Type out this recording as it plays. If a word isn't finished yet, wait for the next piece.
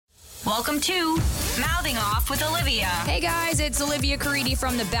Welcome to Mouthing Off with Olivia. Hey guys, it's Olivia Caridi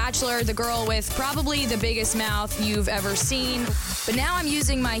from The Bachelor, the girl with probably the biggest mouth you've ever seen. But now I'm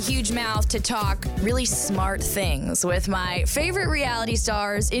using my huge mouth to talk really smart things with my favorite reality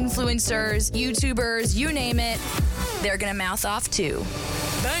stars, influencers, YouTubers, you name it. They're gonna mouth off too.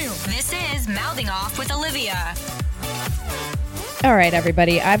 Bam. This is Mouthing Off with Olivia. All right,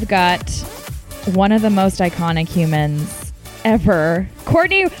 everybody. I've got one of the most iconic humans ever,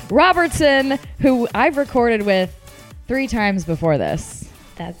 Courtney Robertson, who I've recorded with 3 times before this.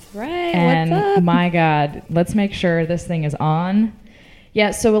 That's right. And what's up? My God, let's make sure this thing is on.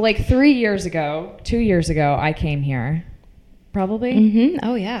 Yeah, so like 2 years ago, I came here, probably. Mm-hmm.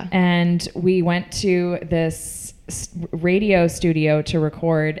 Oh, yeah. And we went to this radio studio to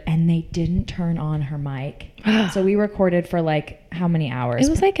record, and they didn't turn on her mic. So we recorded for like how many hours? It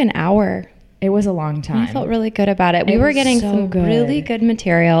was like an hour. It was a long time. I felt really good about it. We It were was getting so some good. really good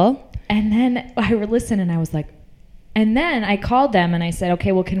material. And then I listened and I was like, and then I called them and I said,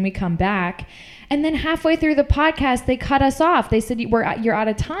 okay, well, can we come back? And then halfway through the podcast, they cut us off. They said, you're out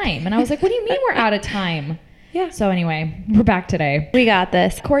of time. And I was like, what do you mean we're out of time? Yeah. So anyway, we're back today. We got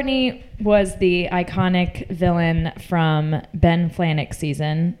this. Courtney was the iconic villain from Ben Flajnik's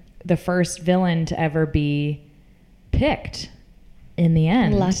season, the first villain to ever be picked in the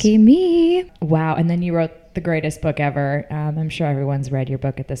end. Lucky me. Wow. And then you wrote the greatest book ever. I'm sure everyone's read your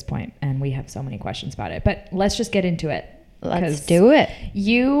book at this point, and we have so many questions about it. But let's just get into it. Let's do it.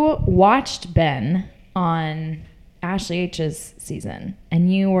 You watched Ben on Ashley H's season,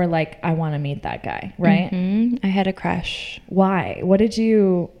 and you were like, I want to meet that guy, right? Mm-hmm. I had a crush. Why? What did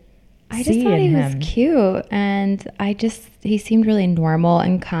you I just see thought in he him? was cute, and he seemed really normal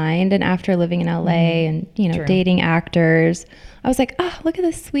and kind. And after living in LA and, True. dating actors, I was like, oh, look at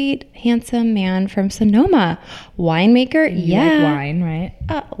this sweet, handsome man from Sonoma. Winemaker? You yeah. like wine, right?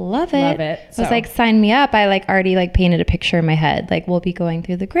 Love it. Love it. I So- was like, sign me up. I already painted a picture in my head. Like, we'll be going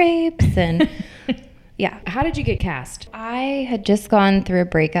through the grapes and yeah. How did you get cast? I had just gone through a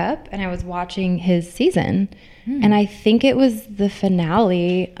breakup and I was watching his season. And I think it was the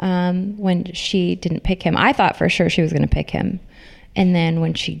finale when she didn't pick him. I thought for sure she was going to pick him. And then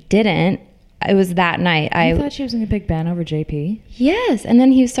when she didn't, it was that night. I thought she was going to pick Ben over JP. Yes. And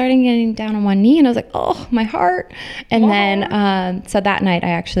then he was starting getting down on one knee and I was like, oh, my heart. And then, so that night I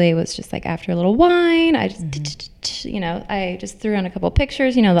actually was just like, after a little wine, I just, I just threw on a couple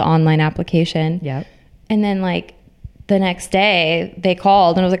pictures, the online application. Yep. And then the next day they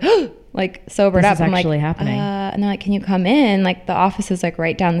called and I was like, oh, sobered This up. is I'm actually like, happening. And they're like, can you come in? The office is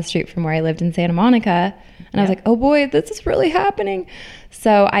right down the street from where I lived in Santa Monica. And I was like, oh boy, this is really happening.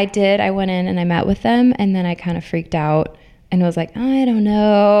 So I did. I went in and I met with them and then I kind of freaked out and was like, I don't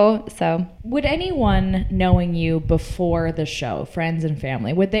know. So Would anyone knowing you before the show, friends and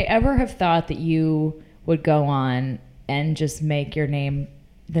family, would they ever have thought that you would go on and just make your name,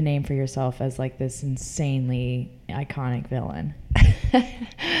 the name for yourself as this insanely iconic villain?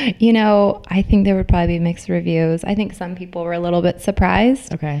 I think there would probably be mixed reviews. I think some people were a little bit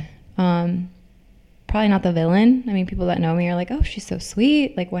surprised. Okay. Probably not the villain. I mean, people that know me are like, oh, she's so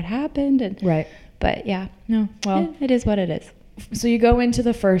sweet. What happened? And Right. But yeah, No. Well, it is what it is. so you go into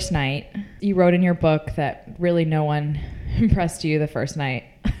the first night. You wrote in your book that really no one impressed you the first night.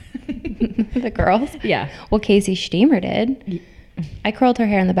 The girls? Yeah. Well, Casey Steamer did. I curled her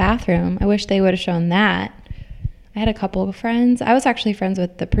hair in the bathroom. I wish they would have shown that. I had a couple of friends. I was actually friends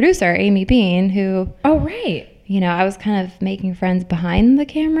with the producer, Amy Bean, who, Oh, right. I was kind of making friends behind the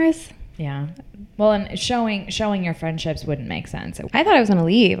cameras. Yeah. Well, and showing your friendships wouldn't make sense. I thought I was going to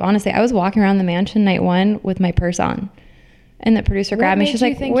leave. Honestly, I was walking around the mansion night one with my purse on. And the producer grabbed me. made She's you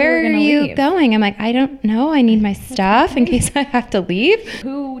like, think you where were are gonna you leave? going? I'm like, I don't know. I need my stuff in case I have to leave.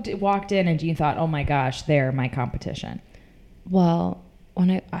 Who walked in and you thought, oh my gosh, they're my competition? Well,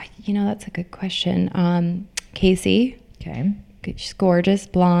 when that's a good question. Casey. Okay. She's gorgeous,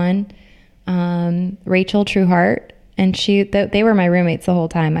 blonde. Rachel Trueheart, and they were my roommates the whole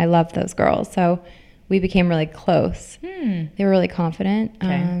time. I loved those girls, so we became really close. They were really confident.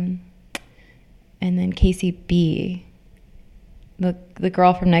 Okay. And then Casey B, the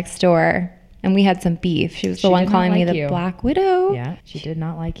girl from next door, and we had some beef. She was the She one did not calling me like the you. Black Widow. Yeah, she did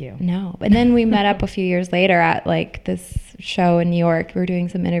not like you. No. And then we met up a few years later at this show in New York. We were doing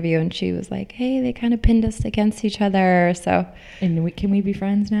some interview and she was like, hey, they kind of pinned us against each other. So And can we be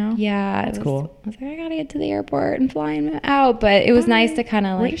friends now? yeah. That's cool. I was like, I got to get to the airport and fly him out. But it was nice to kind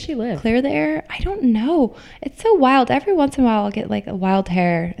of Where does she live? clear the air. I don't know. It's so wild. Every once in a while I'll get a wild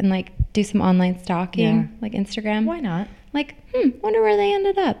hair and do some online stalking, Instagram. Why not? Wonder where they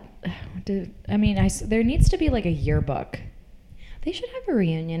ended up. There needs to be a yearbook. they should have a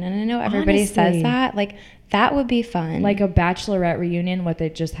reunion. And I know everybody says Honestly. that. Like, that would be fun. Like a bachelorette reunion, what they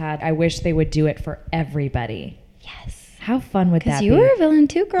just had. I wish they would do it for everybody. yes. How fun would that Because be? you were a villain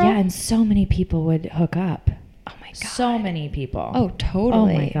too, girl. Yeah, and so many people would hook up. Oh my God. So many people. Oh,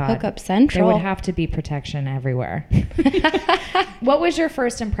 totally. Oh my God. Hookup Central. There would have to be protection everywhere. What was your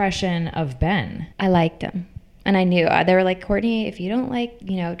first impression of Ben? I liked him. And I knew. They were like, Courtney, if you don't like,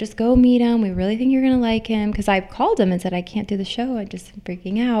 just go meet him. We really think you're going to like him. Because I called him and said, I can't do the show. I'm just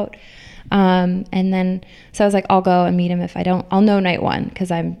freaking out. And then, so I was like, I'll go and meet him. If I don't, I'll know night one.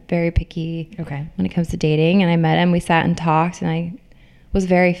 Because I'm very picky Okay. when it comes to dating. And I met him. We sat and talked. And I was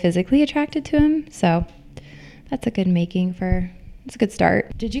very physically attracted to him. So that's a good it's a good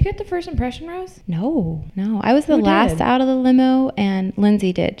start. Did you get the first impression, Rose? No. I was the Who last did? out of the limo, and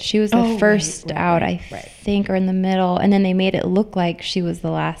Lindsay did. She was the Oh, first right, out, right, I right. think, or in the middle. And then they made it look like she was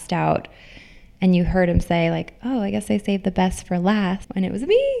the last out. And you heard him say, like, oh, I guess they saved the best for last. And it was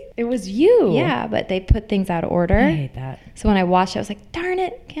me. It was you. Yeah, but they put things out of order. I hate that. So when I watched it, I was like, darn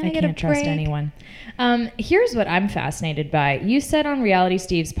it, can't I get can't a break? trust anyone. Here's what I'm fascinated by. You said on Reality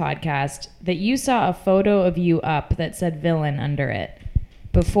Steve's podcast that you saw a photo of you up that said villain under it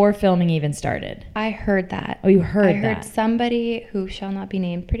before filming even started. I heard that. Oh, you heard I heard that. somebody who shall not be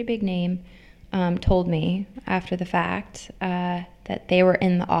named, pretty big name, told me after the fact that they were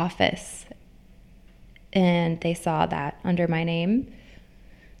in the office and they saw that under my name.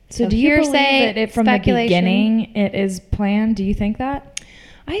 So do you believe that it, from the speculation. beginning it is planned? Do you think that?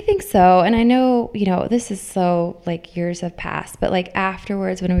 I think so. And I know, this is so like years have passed, but like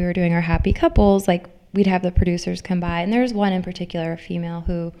afterwards when we were doing our happy couples, like we'd have the producers come by, and there was one in particular, a female,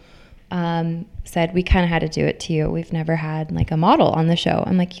 who said, we kind of had to do it to you. We've never had like a model on the show.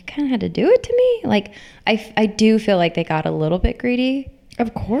 I'm like, you kind of had to do it to me? Like, I do feel like they got a little bit greedy.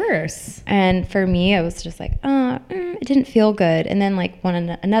 Of course. And for me, I was just like, it didn't feel good. And then like when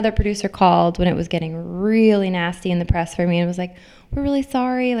another producer called when it was getting really nasty in the press for me and was like, we're really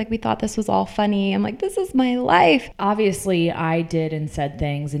sorry. Like, we thought this was all funny. I'm like, this is my life. Obviously, I did and said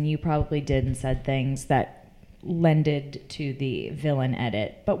things, and you probably did and said things that lended to the villain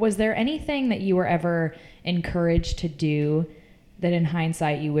edit. But was there anything that you were ever encouraged to do that in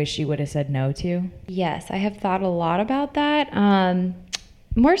hindsight you wish you would have said no to? Yes, I have thought a lot about that.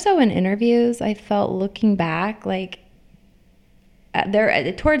 More so in interviews, I felt looking back, like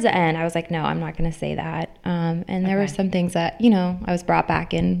towards the end, I was like, no, I'm not going to say that. And there were some things that, I was brought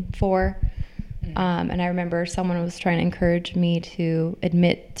back in for. And I remember someone was trying to encourage me to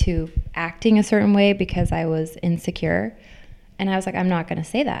admit to acting a certain way because I was insecure. And I was like, I'm not going to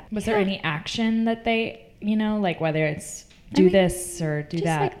say that. Was there any action that they, like whether it's do this or do just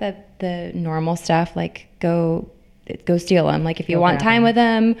that? like the normal stuff, like go steal them. Like if you Go want grab time 'em. with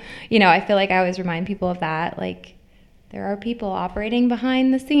them, I feel like I always remind people of that. Like there are people operating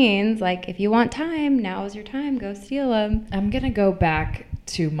behind the scenes. Like if you want time, now is your time. Go steal them. I'm going to go back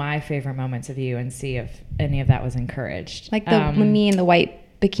to my favorite moments of you and see if any of that was encouraged. Like me in the white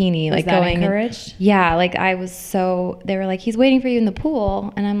bikini, was like that going. encouraged? Yeah, like I was they were like, he's waiting for you in the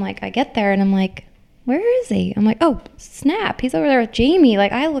pool. And I'm like, I get there and I'm like, where is he? I'm like, oh, snap. He's over there with Jamie.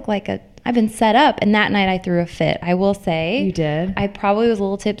 Like I look like I've been set up. And that night I threw a fit. I will say. You did? I probably was a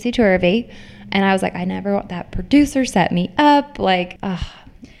little tipsy-turvy. And I was like, that producer set me up. Like,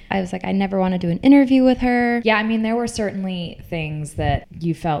 I was like, I never want to do an interview with her. Yeah, I mean, there were certainly things that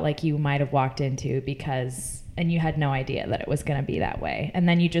you felt like you might have walked into and you had no idea that it was going to be that way. And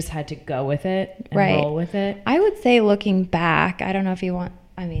then you just had to go with it and roll with it. I would say looking back, I don't know if you want,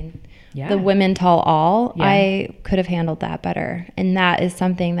 Yeah. the women tell all, Yeah. I could have handled that better. And that is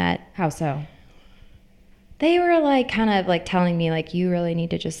something that How so? they were like kind of like telling me like, you really need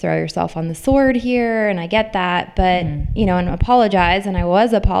to just throw yourself on the sword here. And I get that, but and apologize. And I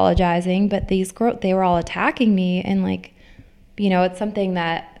was apologizing, but these girls, they were all attacking me. And like, it's something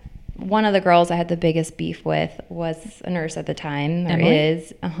that one of the girls I had the biggest beef with was a nurse at the time, or Emily?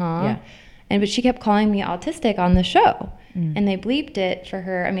 is. Yeah. But she kept calling me autistic on the show. And they bleeped it for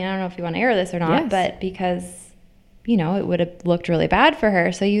her. I mean, I don't know if you want to air this or not, Yes. but because, it would have looked really bad for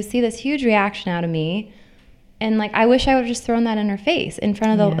her. So you see this huge reaction out of me. And like, I wish I would have just thrown that in her face in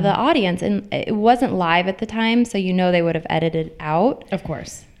front of the audience. And it wasn't live at the time. So, they would have edited out. Of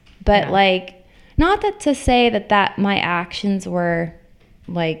course. But Yeah. like, not that to say that my actions were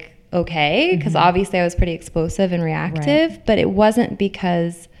like, okay, because obviously I was pretty explosive and reactive, but it wasn't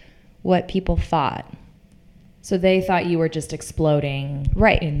because what people thought. So they thought you were just exploding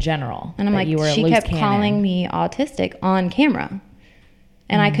in general. And I'm that like, you were a she loose kept cannon. calling me autistic on camera.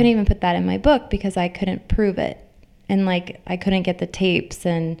 And I couldn't even put that in my book because I couldn't prove it. And like, I couldn't get the tapes.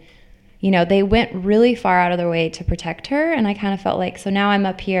 And, you know, they went really far out of their way to protect her. And I kind of felt like, so now I'm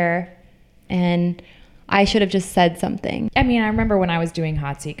up here and I should have just said something. I mean, I remember when I was doing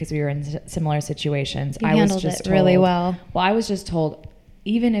Hot Seat, because we were in similar situations. You I was handled just it told, really well. Well, I was just told,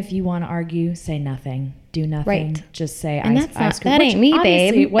 even if you want to argue, say nothing, do nothing, Right. just say And I that's not, screwed, that which ain't me,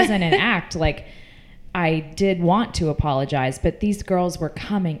 obviously babe. It wasn't an act. Like, I did want to apologize, but these girls were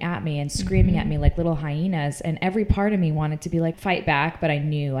coming at me and screaming at me like little hyenas, and every part of me wanted to be like fight back, but I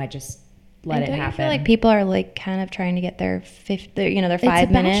knew I just let it Don't happen. you feel like people are like kind of trying to get their their 5 it's a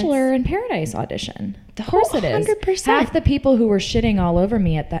minutes? Bachelor in Paradise audition. Of Oh, course it is. 100%. Half the people who were shitting all over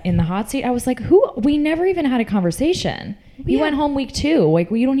me in the hot seat, I was like, we never even had a conversation. You Yeah. went home week 2.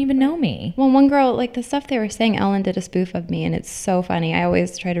 Like, you don't even know me. Well, one girl, like the stuff they were saying, Ellen did a spoof of me, and it's so funny. I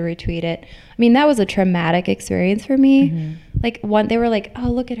always try to retweet it. I mean, that was a traumatic experience for me. Mm-hmm. Like, they were like,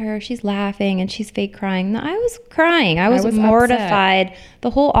 oh, look at her. She's laughing and she's fake crying. No, I was crying. I was was mortified.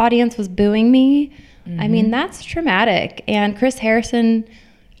 The whole audience was booing me. I Mm-hmm. mean, that's traumatic. And Chris Harrison,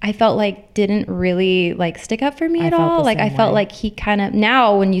 I felt like didn't really like stick up for me I at felt all. the Like, I same felt way. like he kind of,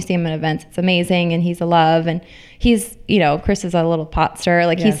 now when you see him at events, it's amazing and he's a love, and he's, you know, Chris is a little pot stirrer.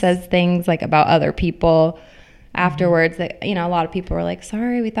 Like, he Yes. says things like about other people afterwards that, you know, a lot of people were like,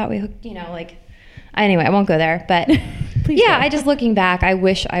 sorry, we thought we hooked, you know, like, anyway, I won't go there, but Please yeah, don't. I just looking back, I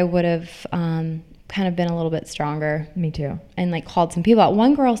wish I would have kind of been a little bit stronger Me too. and like called some people out.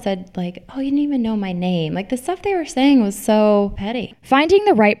 One girl said like, oh, you didn't even know my name. Like, the stuff they were saying was so petty. Finding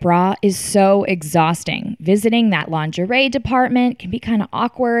the right bra is so exhausting. Visiting that lingerie department can be kind of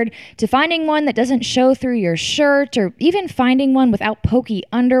awkward, to finding one that doesn't show through your shirt, or even finding one without pokey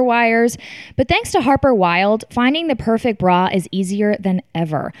underwires. But thanks to Harper Wilde, finding the perfect bra is easier than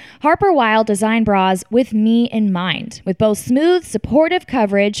ever. Harper Wilde designed bras with me in mind, with both smooth, supportive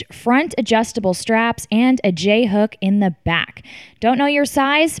coverage, front adjustable straps, and a J-hook in the back. Don't know your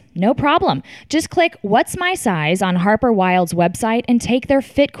size? No problem. Just click What's My Size on Harper Wilde's website and take their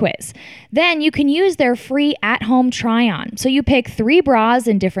fit quiz. Then you can use their free at-home try-on. So you pick 3 bras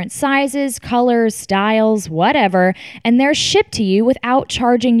in different sizes, colors, styles, whatever, and they're shipped to you without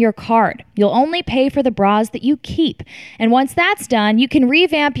charging your card. You'll only pay for the bras that you keep. And once that's done, you can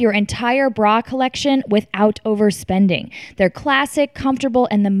revamp your entire bra collection without overspending. They're classic, comfortable,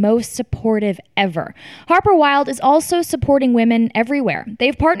 and the most supportive ever. Harper Wilde is also supporting women everywhere.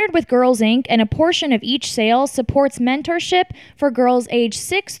 They've partnered with Girls Inc., and a portion of each sale supports mentorship for girls age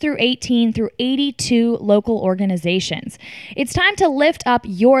 6 through 18 through 82 local organizations. It's time to lift up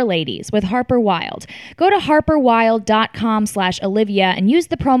your ladies with Harper Wilde. Go to harperwilde.com/Olivia and use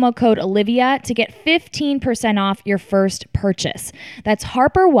the promo code Olivia to get 15% off your first purchase. That's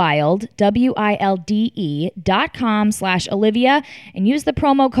harperwilde, WILDE.com/Olivia, and use the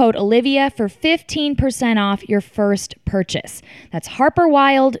promo code Olivia for 15% off your first purchase. That's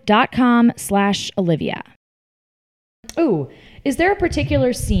harperwilde.com/Olivia. Ooh, is there a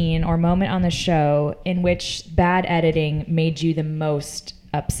particular scene or moment on the show in which bad editing made you the most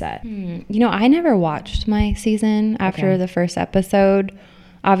upset? You know, I never watched my season after Okay. the first episode.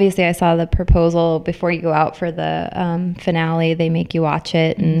 Obviously, I saw the proposal before you go out for the finale. They make you watch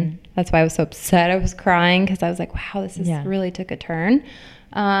it, and that's why I was so upset. I was crying because I was like, wow, this really took a turn.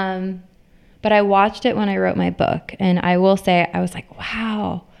 But I watched it when I wrote my book, and I will say I was like,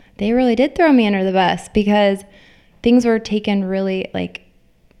 wow, they really did throw me under the bus, because things were taken really like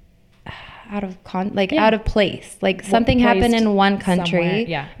out of out of place. Like, something happened in one country,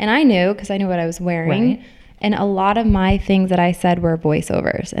 somewhere, and I knew because I knew what I was wearing. Right. And a lot of my things that I said were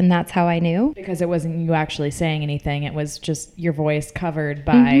voiceovers, and that's how I knew. Because it wasn't you actually saying anything. It was just your voice covered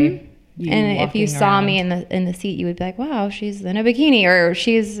by you. And if you walking saw around. me in the seat, you would be like, "Wow, she's in a bikini," or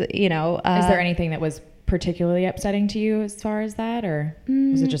 "She's, you know." Is there anything that was particularly upsetting to you as far as that, or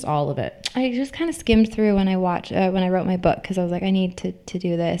was it just all of it? I just kind of skimmed through when I watched when I wrote my book, because I was like, I need to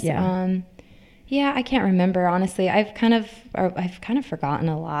do this. Yeah. Yeah, I can't remember, honestly. I've kind of forgotten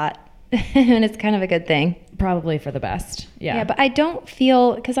a lot, and it's kind of a good thing. Probably for the best. Yeah. Yeah, but I don't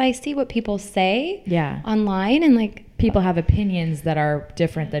feel, because I see what people say online, and like, people have opinions that are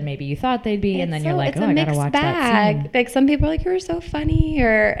different than maybe you thought they'd be, and then you're like, it's oh, a I gotta mixed watch that scene. Like, some people are like, you're so funny,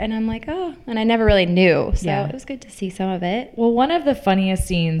 and I'm like, oh, and I never really knew, so Yeah. it was good to see some of it. Well, one of the funniest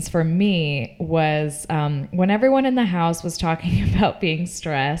scenes for me was when everyone in the house was talking about being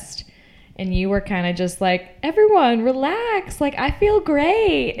stressed, and you were kind of just like, everyone relax, like, I feel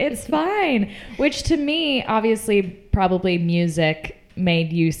great, it's fine. Which to me, obviously, probably music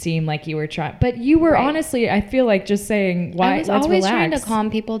made you seem like you were trying, but you were honestly, I feel like, just saying, why? I was let's always relax. trying to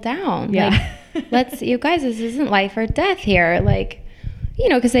calm people down. Yeah. Like, you guys, this isn't life or death here. Like, you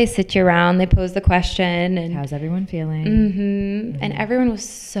know, because they sit you around, they pose the question, and How's everyone feeling? and everyone was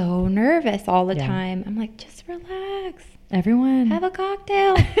so nervous all the Yeah. time. I'm like, just relax, Everyone. have a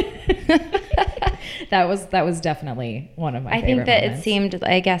cocktail. That was definitely one of my I favorite think that moments. it seemed,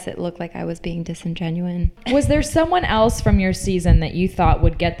 I guess it looked like I was being disingenuous. Was there someone else from your season that you thought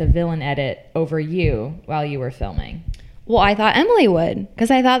would get the villain edit over you while you were filming? Well, I thought Emily would,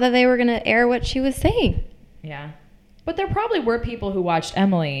 because I thought that they were going to air what she was saying. Yeah. But there probably were people who watched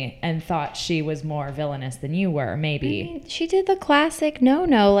Emily and thought she was more villainous than you were, maybe. I mean, she did the classic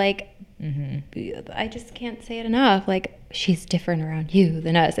no, like, Mm-hmm. I just can't say it enough. Like, she's different around you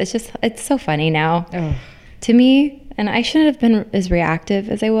than us. It's so funny now Oh. to me. And I shouldn't have been as reactive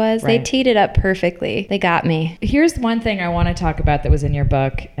as I was. They Right. teed it up perfectly. They got me. Here's one thing I want to talk about that was in your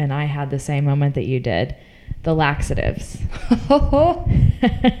book, and I had the same moment that you did. The laxatives.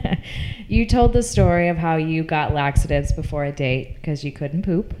 You told the story of how you got laxatives before a date because you couldn't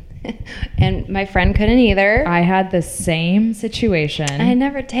poop. And my friend couldn't either. I had the same situation. I had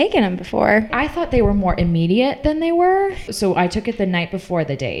never taken them before. I thought they were more immediate than they were. So I took it the night before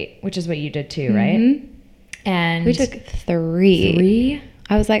the date, which is what you did too, right? Mhm. And We took 3. 3.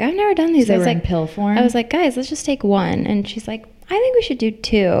 I was like, I've never done these. They I was were in like, pill form. I was like, guys, let's just take 1. And she's like, I think we should do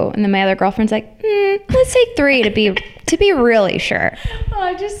 2. And then my other girlfriend's like, let's take 3 to be really sure.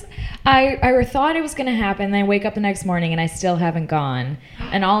 I thought it was going to happen. Then I wake up the next morning and I still haven't gone.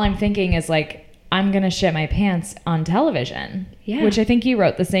 And all I'm thinking is like, I'm going to shit my pants on television. Yeah. Which I think you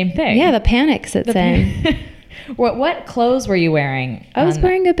wrote the same thing. Yeah, the panic sets in. What clothes were you wearing? I was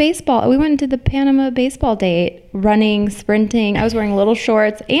wearing a baseball. We went to the Panama baseball date, running, sprinting. I was wearing little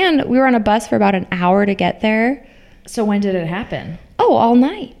shorts, and we were on a bus for about an hour to get there. So when did it happen? Oh, all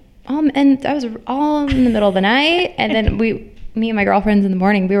night. And I was all in the middle of the night, and then me and my girlfriends in the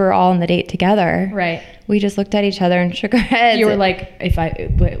morning, we were all on the date together. Right. We just looked at each other and shook our heads. You were like,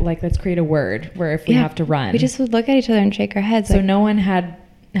 let's create a word where if we have to run. We just would look at each other and shake our heads. So like, no one had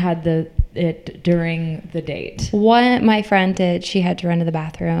it during the date. what my friend did, she had to run to the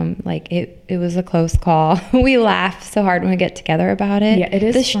bathroom. Like it was a close call. We laugh so hard when we get together about it. Yeah, it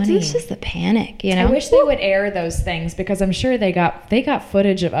is funny. It's just the panic, you know. I wish they would air those things because I'm sure they got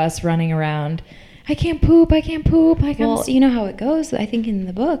footage of us running around. I can't poop. Well, you know how it goes. I think in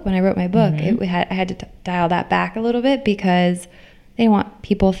the book, when I wrote my book, Mm-hmm. I had to dial that back a little bit because they want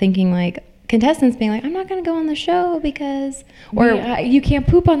people thinking like, contestants being like, I'm not going to go on the show because, you can't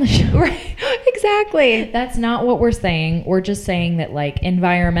poop on the show. right, exactly. That's not what we're saying. We're just saying that like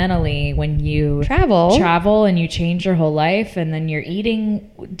environmentally, when you travel and you change your whole life and then you're eating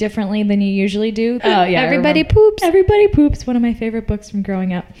differently than you usually do. Oh yeah. Everybody poops. Everybody poops. One of my favorite books from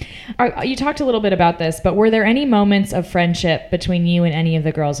growing up. You talked a little bit about this, but were there any moments of friendship between you and any of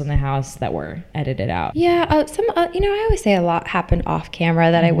the girls in the house that were edited out? Yeah, I always say a lot happened off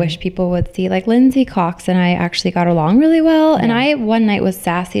camera that I wish people would see. Like Lindsay Cox and I actually got along really well, and I one night was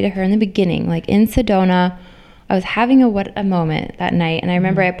sassy to her in the beginning, like in Sedona. I was having a moment that night, and I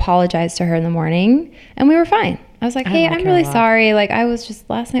remember I apologized to her in the morning, and we were fine. I was like, hey, I'm really sorry. Like,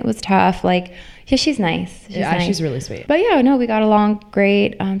 last night was tough. Like, yeah, she's nice. She's really sweet. But yeah, no, we got along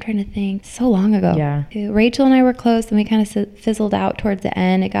great. I'm trying to think. So long ago. Yeah. Rachel and I were close, and we kind of fizzled out towards the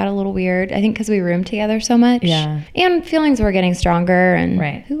end. It got a little weird. I think because we roomed together so much. Yeah. And feelings were getting stronger. And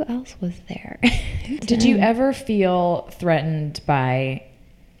Right. who else was there? Did you ever feel threatened by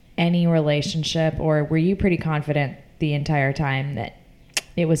any relationship, or were you pretty confident the entire time that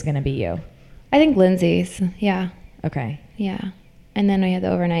it was going to be you? I think Lindsay's. Yeah. Okay. Yeah. And then we had the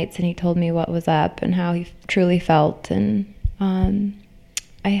overnights, and he told me what was up and how he truly felt. And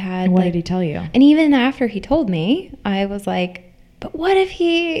I had. And what did he tell you? And even after he told me, I was like, but what if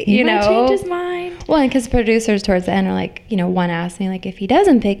he might change his mind? Well, because producers towards the end are like, one asked me, like, if he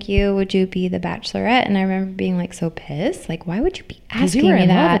doesn't pick you, would you be the Bachelorette? And I remember being like so pissed. Like, why would you be asking you were me in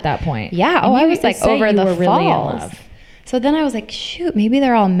that? love at that point. Yeah. And I you was could like say over you the were really in falls. love. So then I was like, shoot, maybe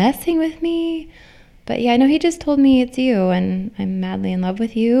they're all messing with me. But yeah, I know he just told me it's you, and I'm madly in love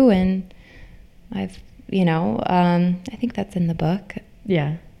with you, and I've, I think that's in the book.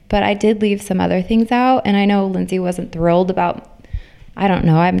 Yeah. But I did leave some other things out, and I know Lindsay wasn't thrilled about, I don't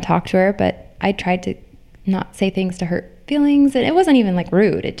know, I haven't talked to her, but I tried to not say things to hurt feelings, and it wasn't even like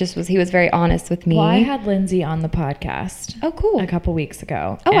rude. It just was, he was very honest with me. Well, I had Lindsay on the podcast. Oh, cool. A couple weeks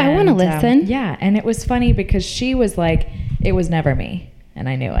ago. Oh, I want to listen. Yeah, and it was funny because she was like, it was never me, and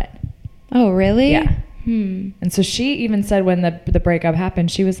I knew it. Oh, really? Yeah. And so she even said when the breakup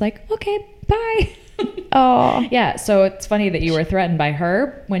happened, she was like, okay, bye. Oh. Yeah, so it's funny that you were threatened by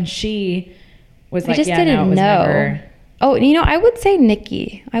her when she was like, I just yeah, didn't no, it was know. never. Oh, I would say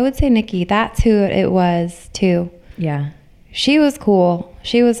Nikki. That's who it was too. Yeah. She was cool.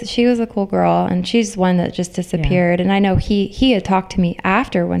 She was a cool girl, and she's one that just disappeared. And I know he had talked to me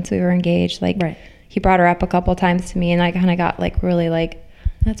after once we were engaged. Like, he brought her up a couple times to me, and I kind of got like really like,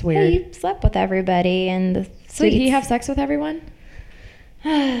 that's weird. Hey, you slept with everybody, and so did he have sex with everyone?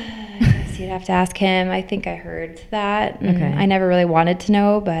 I guess you'd have to ask him. I think I heard that. Okay. I never really wanted to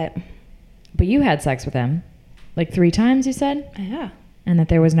know, but you had sex with him, like 3 times, you said? Yeah. And that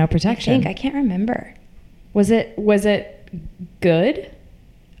there was no protection. I can't remember. Was it good?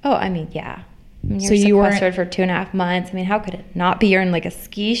 Oh, I mean, yeah. I mean, So you're you weren't- sequestered for 2.5 months. I mean, how could it not be? You're in like a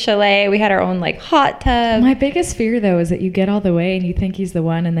ski chalet. We had our own like hot tub. My biggest fear, though, is that you get all the way and you think he's the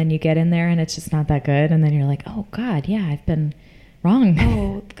one, and then you get in there and it's just not that good, and then you're like, oh God, yeah, I've been wrong.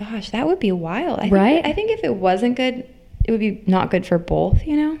 Oh gosh, that would be wild. Right? I think if it wasn't good, it would be not good for both,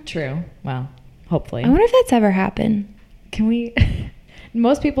 you know? True. Well, hopefully. I wonder if that's ever happened. Can we...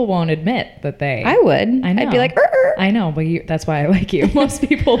 Most people won't admit that they... I would. I know. I'd be like, I know, but that's why I like you. Most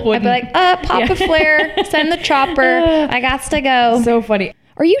people wouldn't. I'd be like, pop a flare, send the chopper. I got to go. So funny.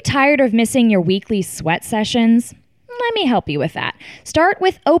 Are you tired of missing your weekly sweat sessions? Let me help you with that. Start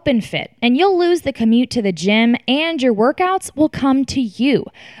with OpenFit, and you'll lose the commute to the gym, and your workouts will come to you.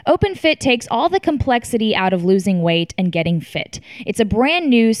 OpenFit takes all the complexity out of losing weight and getting fit. It's a brand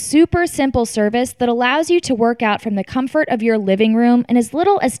new, super simple service that allows you to work out from the comfort of your living room in as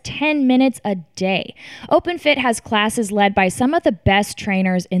little as 10 minutes a day. OpenFit has classes led by some of the best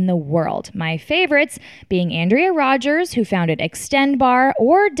trainers in the world. My favorites being Andrea Rogers, who founded Extend Bar,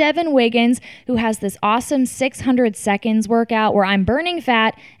 or Devin Wiggins, who has this awesome 600 seconds workout where I'm burning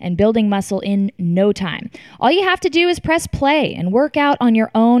fat and building muscle in no time. All you have to do is press play and work out on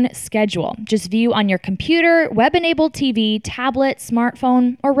your own schedule. Just view on your computer, web-enabled TV, tablet,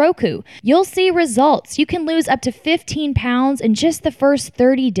 smartphone, or Roku. You'll see results. You can lose up to 15 pounds in just the first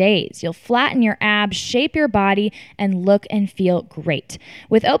 30 days. You'll flatten your abs, shape your body, and look and feel great.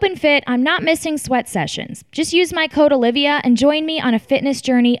 With OpenFit, I'm not missing sweat sessions. Just use my code Olivia and join me on a fitness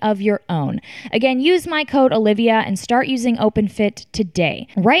journey of your own. Again, use my code Olivia and start using OpenFit today.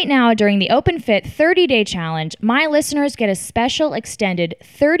 Right now, during the OpenFit 30-day challenge, my listeners get a special extended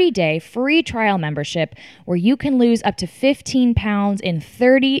 30-day free trial membership where you can lose up to 15 pounds in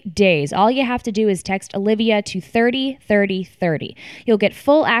 30 days. All you have to do is text Olivia to 303030. You'll get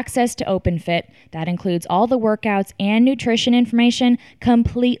full access to OpenFit. That includes all the workouts and nutrition information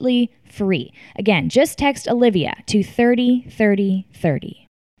completely free. Again, just text Olivia to 303030.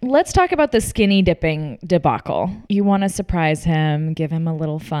 Let's talk about the skinny dipping debacle. You want to surprise him, give him a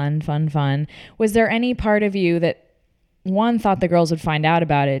little fun. Was there any part of you that, one, thought the girls would find out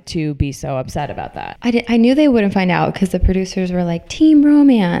about it, two, be so upset about that? I knew they wouldn't find out because the producers were like, team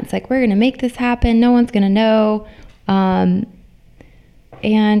romance. Like, we're going to make this happen. No one's going to know. And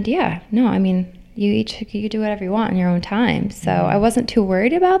yeah, no, I mean, you do whatever you want in your own time. So I wasn't too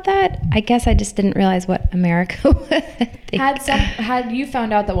worried about that. I guess I just didn't realize what America would think. Had you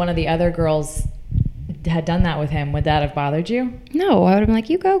found out that one of the other girls had done that with him, would that have bothered you? No, I would have been like,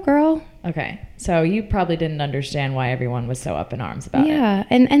 you go, girl. Okay. So you probably didn't understand why everyone was so up in arms about it. Yeah.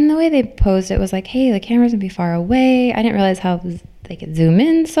 And the way they posed it was like, hey, the camera's gonna be far away. I didn't realize how they could zoom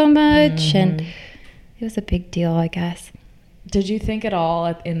in so much. And it was a big deal, I guess. Did you think at all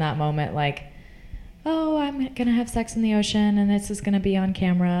in that moment, like, oh, I'm going to have sex in the ocean and this is going to be on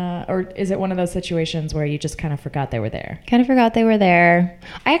camera? Or is it one of those situations where you just kind of forgot they were there? Kind of forgot they were there.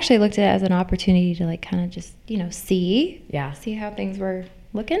 I actually looked at it as an opportunity to like kind of just, see how things were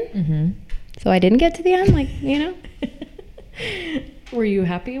looking. Mm-hmm. So I didn't get to the end, Were you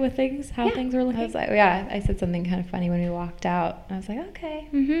happy with how things were looking? I was like, I said something kind of funny when we walked out. I was like, okay,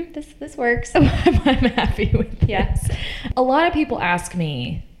 this works. I'm happy with this. Yes. A lot of people ask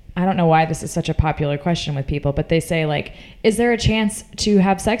me, I don't know why this is such a popular question with people, but they say, like, is there a chance to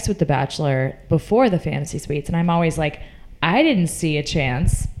have sex with The Bachelor before the fantasy suites? And I'm always like, I didn't see a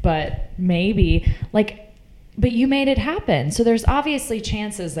chance, but maybe. But you made it happen. So there's obviously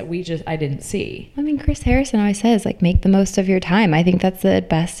chances that I didn't see. I mean, Chris Harrison always says, like, make the most of your time. I think that's the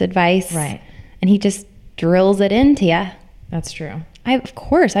best advice. Right. And he just drills it into you. That's true. Of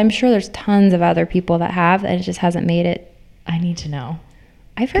course. I'm sure there's tons of other people that have, and it just hasn't made it. I need to know.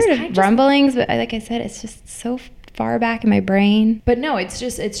 I've heard of rumblings, but like I said, it's just so far back in my brain. But no, it's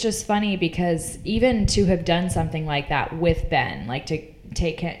just funny because even to have done something like that with Ben, like to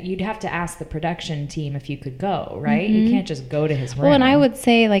take it, you'd have to ask the production team if you could go, right? Mm-hmm. You can't just go to his room. Well, and I would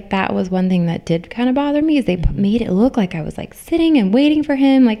say like that was one thing that did kind of bother me is they made it look like I was like sitting and waiting for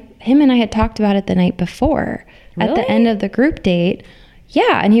him. Like him and I had talked about it the night before at the end of the group date.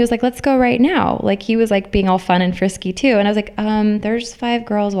 yeah. And he was like, let's go right now. Like, he was like being all fun and frisky too. And I was like, there's 5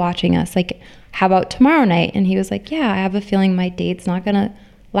 girls watching us. Like, how about tomorrow night? And he was like, yeah, I have a feeling my date's not going to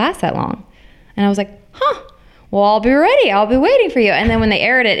last that long. And I was like, huh, well, I'll be ready. I'll be waiting for you. And then when they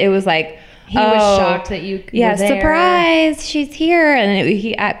aired it, it was like, He was shocked that you were there. Surprise, she's here. And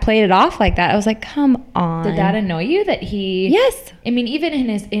he played it off like that. I was like, come on. Did that annoy you that he... Yes. I mean, even in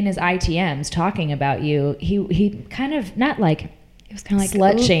his ITMs talking about you, he kind of, not like... It was kind of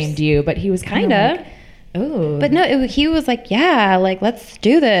like... Slut-shamed you, but he was kind of like... Oh. But no, he was like, yeah, like, let's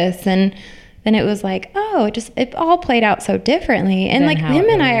do this. And then it was like, oh, it all played out so differently. And like, him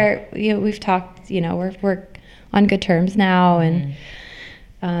and I are, we've talked, we're on good terms now. And...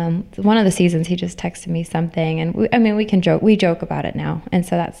 one of the seasons he just texted me something, and we joke about it now, and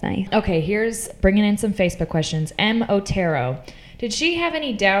so that's nice. Okay, here's bringing in some Facebook questions. M. Otero, did she have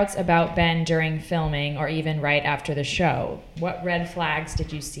any doubts about Ben during filming or even right after the show? What red flags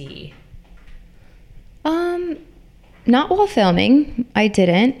did you see? Not while filming, I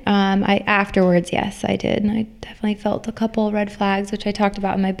didn't. Afterwards, yes, I did, and I definitely felt a couple red flags, which I talked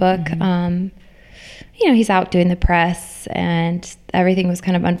about in my book. He's out doing the press and everything was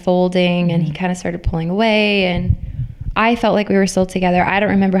kind of unfolding and he kind of started pulling away, and I felt like we were still together. I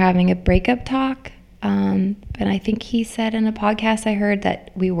don't remember having a breakup talk. And I think he said in a podcast I heard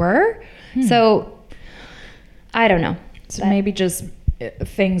that we were. So I don't know. So maybe just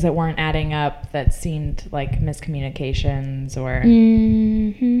things that weren't adding up that seemed like miscommunications or...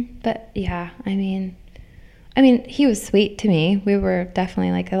 But yeah, I mean, he was sweet to me. We were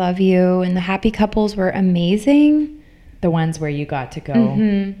definitely like, I love you. And the happy couples were amazing. The ones where you got to go.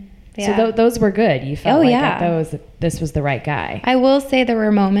 Yeah. So those were good. You felt this was the right guy. I will say there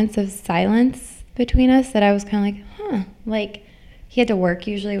were moments of silence between us that I was kind of like, huh. Like, he had to work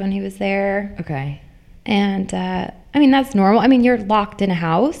usually when he was there. Okay. And, that's normal. You're locked in a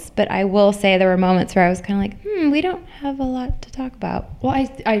house, but I will say there were moments where I was kind of like, we don't have a lot to talk about. Well,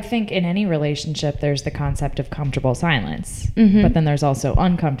 I think in any relationship, there's the concept of comfortable silence. But then there's also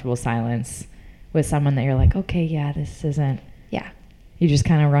uncomfortable silence with someone that you're like, okay, yeah, this isn't. Yeah. You just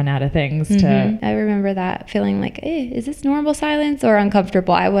kind of run out of things to... I remember that feeling like, is this normal silence or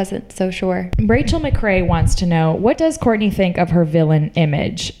uncomfortable? I wasn't so sure. Rachel McRae wants to know, what does Courtney think of her villain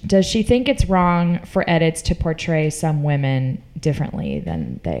image? Does she think it's wrong for edits to portray some women differently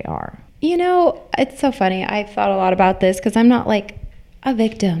than they are? It's so funny. I've thought a lot about this because I'm not like a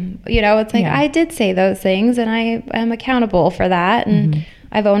victim. It's like, I did say those things and I am accountable for that. And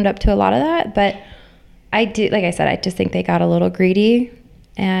I've owned up to a lot of that. But I do, like I said, I just think they got a little greedy,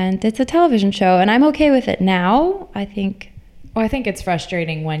 and it's a television show, and I'm okay with it now. I think it's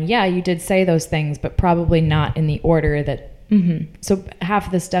frustrating when, you did say those things, but probably not in the order that. So half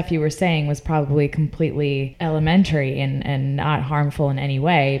of the stuff you were saying was probably completely elementary and not harmful in any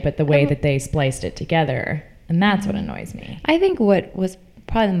way, but the way that they spliced it together, and that's what annoys me. I think what was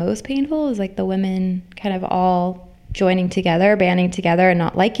probably the most painful is like the women kind of all joining together, banding together, and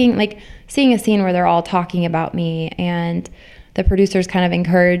not liking, like seeing a scene where they're all talking about me and the producers kind of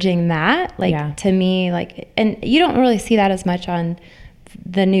encouraging that, like to me, like, and you don't really see that as much on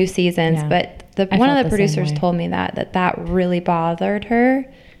the new seasons, but one of the producers told me that really bothered her.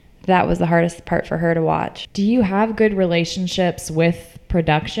 That was the hardest part for her to watch. Do you have good relationships with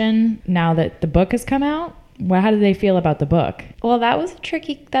production now that the book has come out? Well, how do they feel about the book? Well, that's a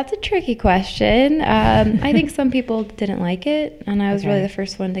tricky question. I think some people didn't like it, and I was really the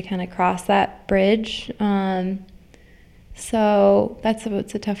first one to kind of cross that bridge. So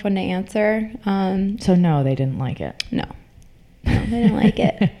it's a tough one to answer. So no, they didn't like it. No, they didn't like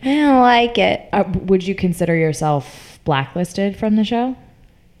it. They didn't like it. Would you consider yourself blacklisted from the show?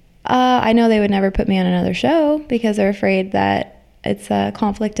 I know they would never put me on another show because they're afraid that it's a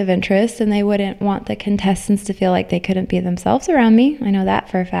conflict of interest, and they wouldn't want the contestants to feel like they couldn't be themselves around me. I know that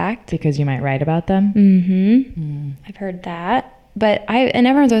for a fact. Because you might write about them? I've heard that. But and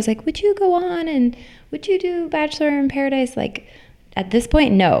everyone's always like, would you go on and would you do Bachelor in Paradise? Like, at this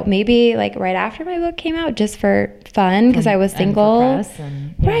point, no. Maybe like right after my book came out, just for fun, because I was single.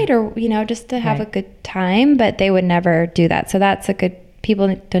 Right, or, just to have a good time. But they would never do that. So that's a good...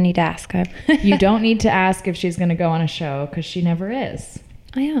 People don't need to ask her. You don't need to ask if she's going to go on a show, because she never is.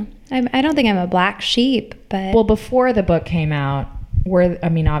 I don't think I'm a black sheep, but... Well, before the book came out,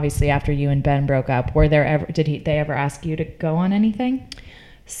 obviously after you and Ben broke up, did they ever ask you to go on anything?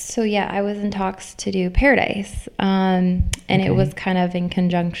 So yeah, I was in talks to do Paradise, and it was kind of in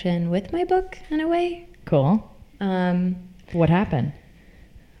conjunction with my book in a way. Cool. What happened?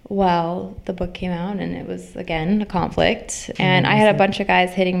 Well, the book came out and it was, again, a conflict. And I had a bunch of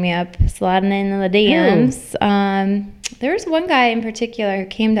guys hitting me up, sliding in the DMs. There was one guy in particular who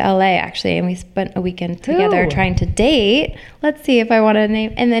came to LA, actually, and we spent a weekend together trying to date. Let's see if I want to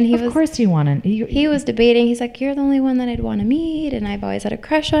name. And then Of course you want to. he was debating. He's like, you're the only one that I'd want to meet, and I've always had a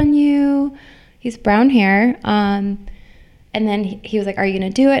crush on you. He's brown hair. And then he was like, are you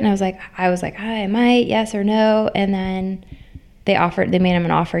going to do it? And I was like, I might, yes or no. And then they made him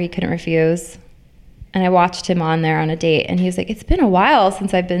an offer he couldn't refuse. And I watched him on there on a date, and he was like, it's been a while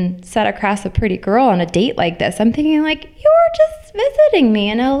since I've been set across a pretty girl on a date like this. I'm thinking, like, you're just visiting me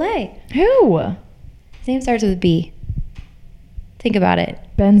in LA. Who? His name starts with a B. Think about it.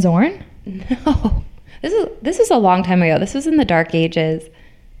 Ben Zorn? No. This was a long time ago. This was in the dark ages.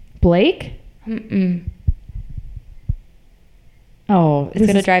 Blake? Mm-mm. Oh. It's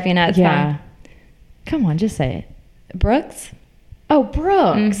going to drive you nuts, Yeah. huh? Come on, just say it. Brooks? Oh,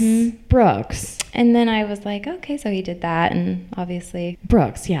 Brooks. Mhm. Brooks. And then I was like, okay, so he did that, and obviously.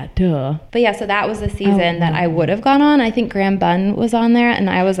 Brooks, yeah, duh. But yeah, so that was the season that wow. I would have gone on. I think Graham Bunn was on there, and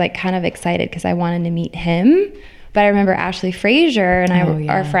I was like kind of excited because I wanted to meet him. But I remember Ashley Frazier and I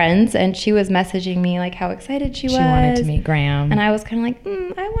are friends, and she was messaging me like how excited she was. She wanted to meet Graham. And I was kind of like,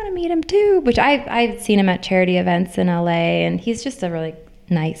 I want to meet him too. Which I've seen him at charity events in LA, and he's just a really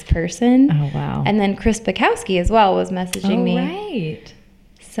nice person. Oh, wow. And then Chris Bukowski as well was messaging me. Right.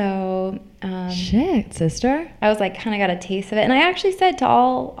 So shit, sister. I was like, kind of got a taste of it, and I actually said to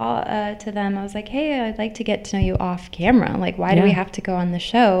all to them, I was like, hey, I'd like to get to know you off camera. Like, why do we have to go on the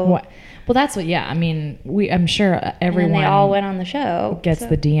show? What? Well, that's what. Yeah, I mean, I'm sure everyone. And they all went on the show. Gets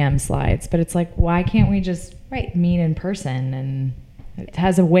the DM slides, but it's like, why can't we just meet in person? And it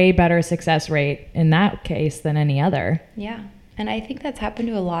has a way better success rate in that case than any other. Yeah, and I think that's happened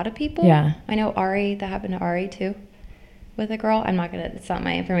to a lot of people. Yeah, I know that happened to Ari too. With a girl. It's not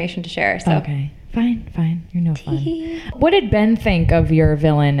my information to share. So. Okay. Fine. You're no fun. What did Ben think of your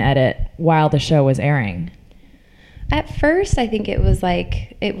villain edit while the show was airing? At first, I think it was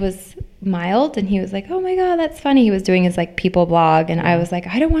mild, and he was like, oh my God, that's funny. He was doing his like people blog, and I was like,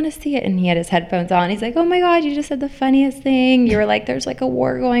 I don't want to see it. And he had his headphones on. He's like, oh my God, you just said the funniest thing. You were like, there's like a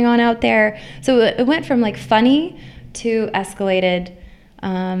war going on out there. So it went from like funny to escalated.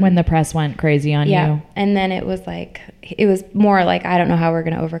 When the press went crazy on you. And then it was more like, I don't know how we're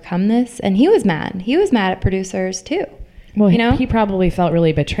going to overcome this. And he was mad. He was mad at producers too. Well, he probably felt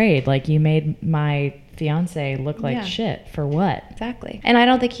really betrayed. Like, you made my fiance look like shit for what? Exactly. And I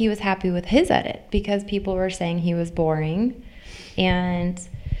don't think he was happy with his edit because people were saying he was boring. And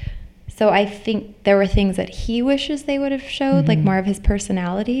so I think there were things that he wishes they would have showed, like more of his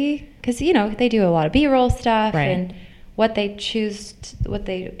personality. Because, they do a lot of B-roll stuff. Right. And what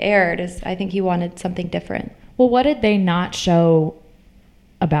they aired is, I think he wanted something different. Well, what did they not show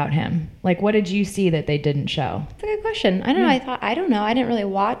about him? Like, what did you see that they didn't show? That's a good question. I don't know. I don't know. I didn't really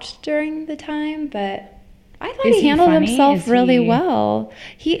watch during the time, but I thought he handled himself really well.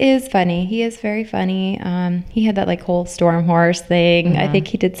 He is funny. He is very funny. He had that like whole storm horse thing. I think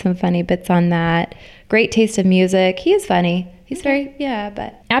he did some funny bits on that. Great taste of music. He is funny. He's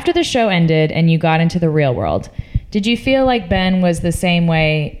but. After the show ended and you got into the real world, did you feel like Ben was the same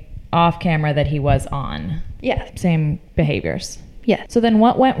way off camera that he was on? Yeah. Same behaviors? Yeah. So then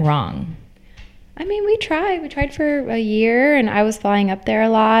what went wrong? I mean, we tried. We tried for a year, and I was flying up there a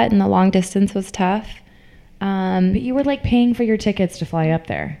lot, and the long distance was tough. But you were like paying for your tickets to fly up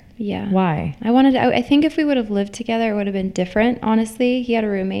there. Yeah. Why? I think if we would have lived together, it would have been different, honestly. He had a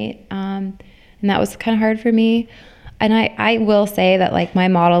roommate, and that was kind of hard for me. And I will say that like my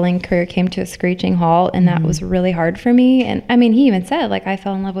modeling career came to a screeching halt, and that was really hard for me. And I mean, he even said like, I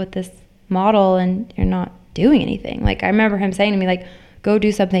fell in love with this model and you're not doing anything. Like I remember him saying to me like, go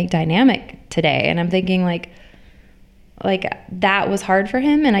do something dynamic today. And I'm thinking like that was hard for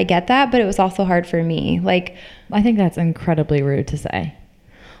him, and I get that, but it was also hard for me. Like, I think that's incredibly rude to say.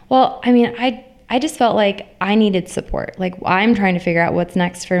 Well, I mean, I just felt like I needed support. Like I'm trying to figure out what's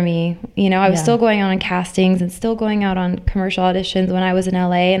next for me. I was still going on castings and still going out on commercial auditions when I was in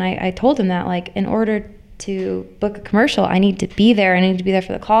LA. And I told him that like, in order to book a commercial, I need to be there. I need to be there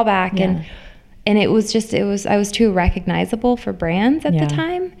for the callback. Yeah. And it was I was too recognizable for brands at the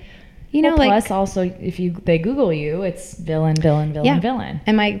time. Plus also if they Google you, it's villain.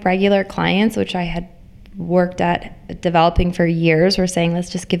 And my regular clients, which I had worked at developing for years, were saying, let's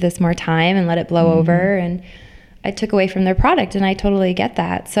just give this more time and let it blow over. And I took away from their product, and I totally get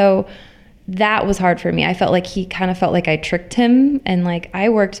that. So that was hard for me. I felt like he kind of felt like I tricked him, and like I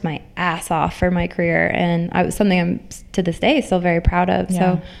worked my ass off for my career, and I was something I'm to this day still very proud of.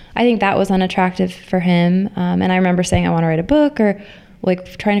 So I think that was unattractive for him. And I remember saying I want to write a book or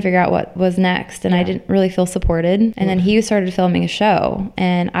like trying to figure out what was next. And I didn't really feel supported. And then he started filming a show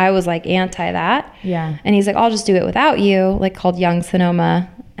and I was like anti that. Yeah. And he's like, I'll just do it without you, like called Young Sonoma.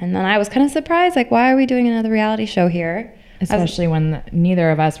 And then I was kind of surprised, like, why are we doing another reality show here? Especially when neither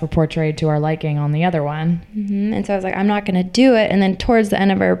of us were portrayed to our liking on the other one. Mm-hmm. And so I was like, I'm not going to do it. And then towards the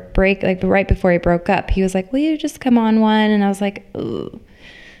end of our break, like right before he broke up, he was like, will you just come on one? And I was like, ooh.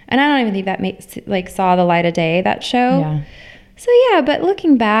 And I don't even think that saw the light of day, that show. Yeah. So yeah, but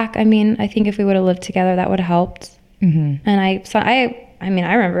looking back, I mean, I think if we would have lived together, that would have helped. Mm-hmm. And I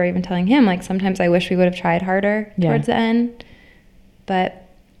remember even telling him, like, sometimes I wish we would have tried harder towards the end. But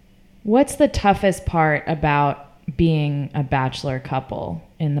what's the toughest part about being a bachelor couple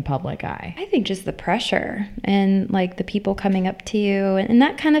in the public eye? I think just the pressure and like the people coming up to you, and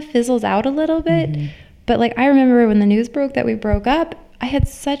that kind of fizzles out a little bit. Mm-hmm. But like, I remember when the news broke that we broke up, I had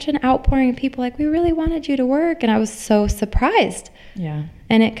such an outpouring of people like, we really wanted you to work. And I was so surprised. Yeah.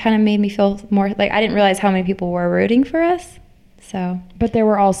 And it kind of made me feel more like, I didn't realize how many people were rooting for us. So. But there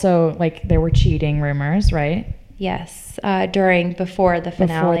were also there were cheating rumors, right? Yes. Before the finale.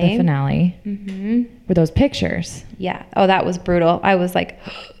 Before the finale. Mm-hmm. Were those pictures? Yeah. Oh, that was brutal. I was like,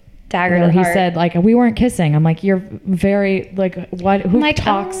 dagger to the he heart. said, like, we weren't kissing. I'm like, you're very, like, what? Who like,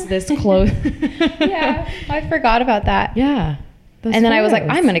 talks this close? Yeah. I forgot about that. Yeah. And then I was like,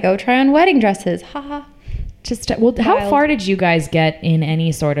 I'm going to go try on wedding dresses. Haha. How far did you guys get in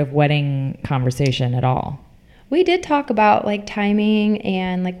any sort of wedding conversation at all? We did talk about like timing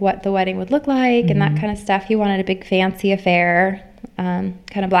and like what the wedding would look like and that kind of stuff. He wanted a big fancy affair, kind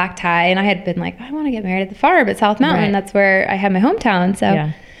of black tie. And I had been like, I want to get married at the farm at South Mountain. Right. That's where I had my hometown.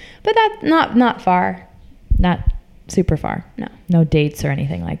 So, but that's not far. Not super far. No dates or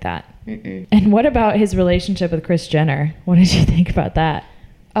anything like that. Mm-mm. And what about his relationship with Kris Jenner? What did you think about that?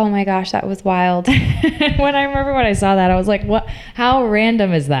 Oh my gosh, that was wild. When I saw that, I was like, what? How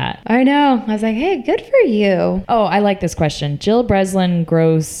random is that? I know. I was like, hey, good for you. Oh, I like this question. Jill Breslin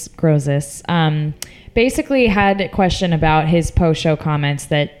Grozis basically had a question about his post-show comments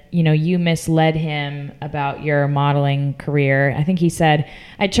that, you misled him about your modeling career. I think he said,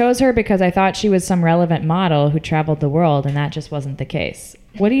 I chose her because I thought she was some relevant model who traveled the world, and that just wasn't the case.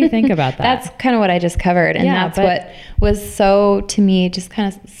 What do you think about that? That's kind of what I just covered. And that's what was so, to me, just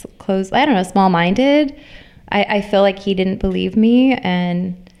kind of close, I don't know, small-minded. I feel like he didn't believe me.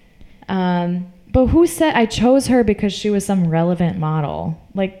 And but who said I chose her because she was some relevant model?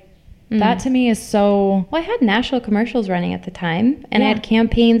 Like, that to me is so... Well, I had national commercials running at the time. And I had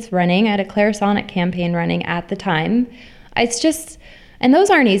campaigns running. I had a Clarisonic campaign running at the time. It's just... And those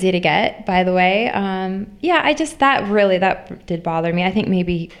aren't easy to get, by the way. That did bother me. I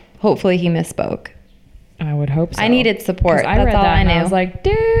think hopefully he misspoke. I would hope so. I needed support. I read that and I was like,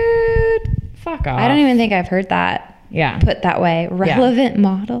 dude, fuck off. I don't even think I've heard that put that way. Relevant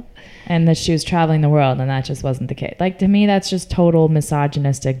model. And that she was traveling the world, and that just wasn't the case. Like, to me, that's just total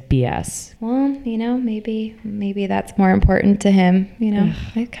misogynistic BS. Well, maybe that's more important to him.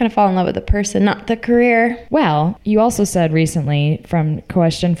 I kind of fall in love with the person, not the career. Well, you also said recently, from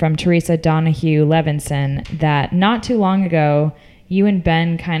question from Teresa Donahue Levinson, that not too long ago, you and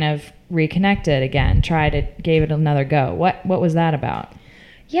Ben kind of reconnected again, gave it another go. What was that about?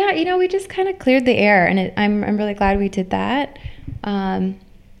 Yeah, we just kind of cleared the air, and I'm really glad we did that.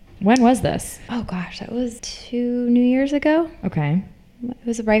 When was this? Oh gosh, that was 2 New Years ago. Okay. It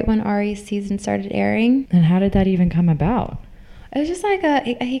was right when Ari's season started airing. And how did that even come about? It was just like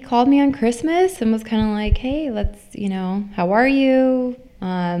he called me on Christmas and was kind of like, hey, let's, how are you?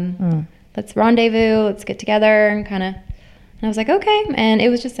 Let's rendezvous, let's get together and I was like, okay. And it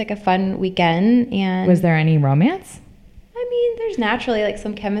was just like a fun weekend. And was there any romance? I mean, there's naturally like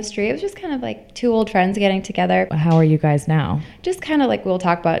some chemistry. It was just kind of like 2 old friends getting together. How are you guys now? Just kind of like we'll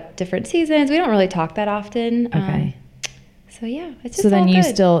talk about different seasons. We don't really talk that often. Okay. So yeah, it's just so then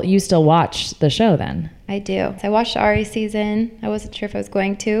all you still watch the show then? I do. So I watched Ari's season. I wasn't sure if I was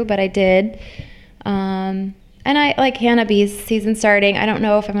going to, but I did. And I like Hannah B's season starting. I don't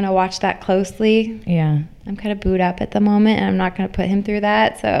know if I'm going to watch that closely. Yeah. I'm kind of booed up at the moment, and I'm not going to put him through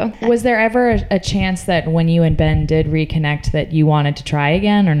that. So, was there ever a chance that when you and Ben did reconnect that you wanted to try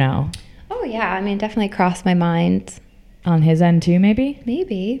again, or no? Oh yeah, I mean, definitely crossed my mind. On his end too, maybe?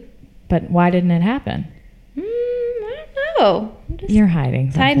 Maybe. But why didn't it happen? I don't know. You're hiding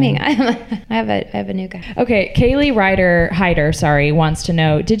something. Timing. I have a new guy. Okay, Kaylee Hyder, wants to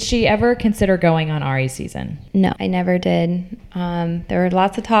know, did she ever consider going on Ari's season? No, I never did. There were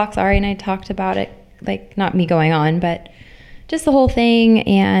lots of talks. Ari and I talked about it, like not me going on, but just the whole thing.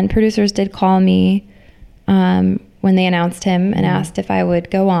 And producers did call me when they announced him and asked if I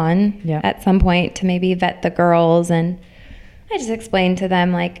would go on at some point to maybe vet the girls. And I just explained to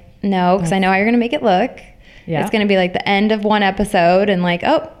them, like, no, because I know how you're going to make it look. Yeah. It's going to be like the end of one episode and like,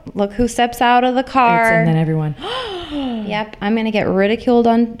 oh, look who steps out of the car. And then everyone, yep, I'm going to get ridiculed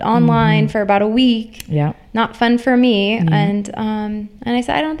online for about a week. yeah, Not fun for me. And I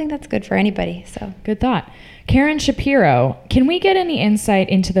said, I don't think that's good for anybody. So good thought. Karen Shapiro, can we get any insight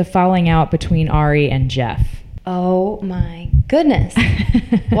into the falling out between Ari and Jeff? oh my goodness.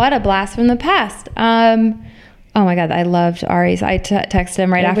 What a blast from the past. Oh my God, I loved Ari's. I texted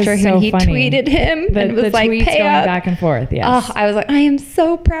him right It was after so he funny. tweeted him and was The like, tweets pay going up. back and forth, yes. Oh, I was like, I am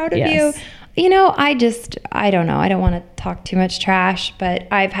so proud of Yes. you. You know, I don't know. I don't want to talk too much trash, but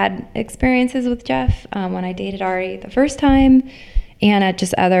I've had experiences with Jeff when I dated Ari the first time and at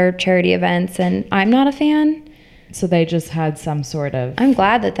just other charity events, and I'm not a fan. So they just had some sort of... I'm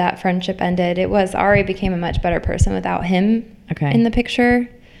glad that friendship ended. Ari became a much better person without him Okay. in the picture.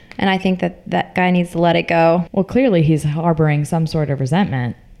 And I think that guy needs to let it go. Well, clearly he's harboring some sort of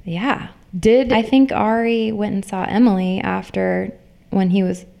resentment. Yeah. Did... I think Ari went and saw Emily after when he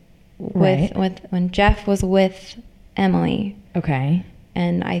was Right. when Jeff was with Emily. Okay.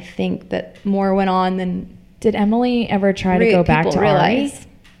 And I think that more went on than Did Emily ever try to go back to people Ari? realize.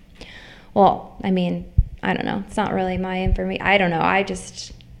 Well, I mean, I don't know. It's not really my information. I don't know. I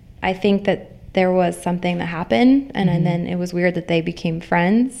think that there was something that happened, and then it was weird that they became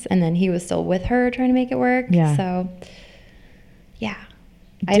friends, and then he was still with her trying to make it work. Yeah. So, yeah.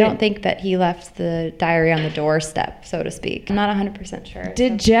 I Did- don't think that he left the diary on the doorstep, so to speak. I'm not 100% sure.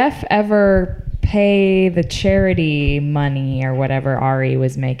 Did Jeff ever pay the charity money or whatever Ari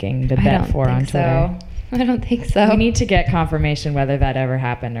was making to I bet don't for on think Twitter? so. I don't think so. We need to get confirmation whether that ever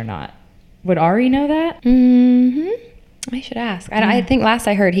happened or not. Would Ari know that? I should ask. I think last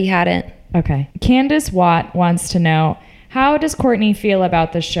I heard he hadn't. Okay. Candace Watt wants to know, how does Courtney feel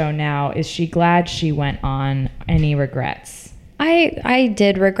about the show now? Is she glad she went on? Any regrets? I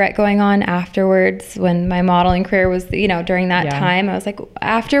did regret going on afterwards when my modeling career was, during that Yeah. time. I was like,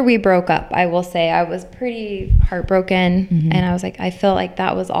 after we broke up, I will say I was pretty heartbroken. And I was like, I feel like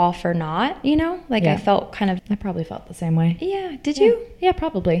that was all for naught, Like Yeah. I felt kind of, I probably felt the same way. yeah. Did you? Yeah,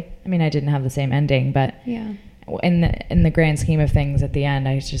 probably. I mean, I didn't have the same ending, but Yeah. in the grand scheme of things, at the end,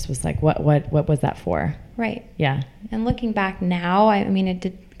 I just was like, what was that for? Right. Yeah. And looking back now, I mean, it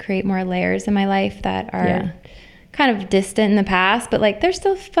did create more layers in my life that are Yeah. kind of distant in the past, but like there's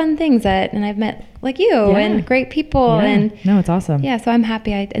still fun things and I've met like you and great people Yeah. and No, it's awesome. yeah, so I'm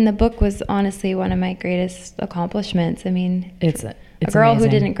happy. And the book was honestly one of my greatest accomplishments. I mean, It's a girl amazing.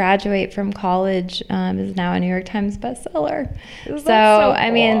 who didn't graduate from college is now a New York Times bestseller. That's So, so I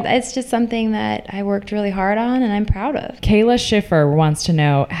mean, cool. it's just something that I worked really hard on and I'm proud of. Kayla Schiffer wants to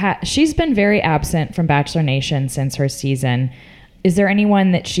know, she's been very absent from Bachelor Nation since her season. Is there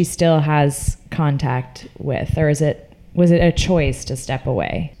anyone that she still has contact with, or was it a choice to step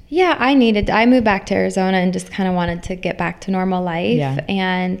away? Yeah, I moved back to Arizona and just kind of wanted to get back to normal life. Yeah.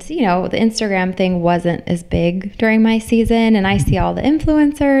 And, the Instagram thing wasn't as big during my season. And I see all the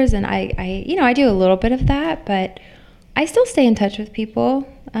influencers and I do a little bit of that, but I still stay in touch with people.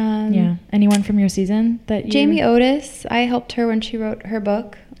 Yeah. Anyone from your season that you... Jamie Otis, I helped her when she wrote her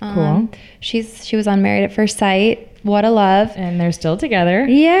book. Cool. She was on Married at First Sight. What a love. And they're still together.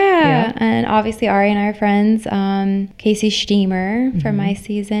 Yeah. And obviously Ari and I are friends. Casey Steamer from my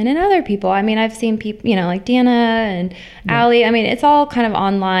season and other people. I mean, I've seen people, like Deanna and Allie. I mean, it's all kind of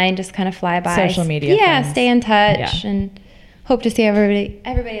online, just kind of fly by. Social media Yeah, friends. stay in touch Yeah. and hope to see everybody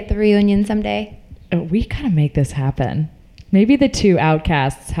at the reunion someday. We gotta make this happen. Maybe the two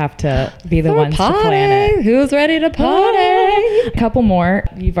outcasts have to be the For a ones to plan party. it. Who's ready to party? A couple more.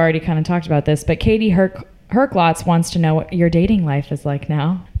 You've already kind of talked about this, but Katie Herklots wants to know what your dating life is like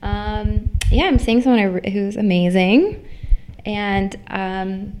now. Yeah, I'm seeing someone who's amazing. And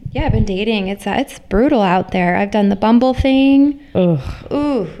I've been dating. It's brutal out there. I've done the Bumble thing. Ugh.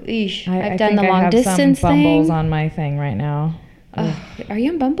 Ooh, eesh. I I've done think the long I have distance some Bumbles thing. on my thing right now. Are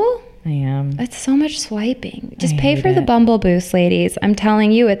you on Bumble? I am. It's so much swiping. Just I pay hate for the it. Bumble Boost, ladies. I'm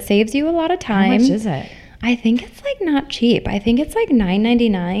telling you, it saves you a lot of How time. much is it? I think it's like not cheap. I think it's like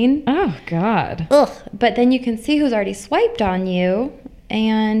 $9.99. Oh God. Ugh. But then you can see who's already swiped on you,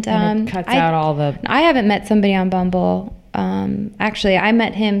 and And it cuts out all the... I haven't met somebody on Bumble. Actually, I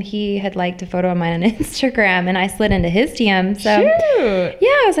met him. He had liked a photo of mine on Instagram, and I slid into his DM. So Shoot. yeah,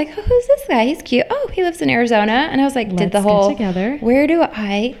 I was like, oh, who's this guy? He's cute. Oh, he lives in Arizona. And I was like, Let's did the get whole together. Where do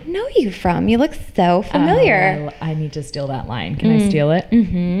I know you from? You look so familiar. I need to steal that line. Can I steal it?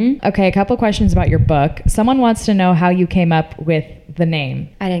 Mm-hmm. Okay, a couple questions about your book. Someone wants to know how you came up with the name.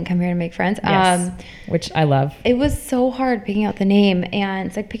 I didn't come here to make friends. Yes, which I love. It was so hard picking out the name, and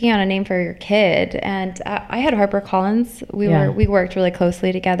it's like picking out a name for your kid. And I had HarperCollins. We worked really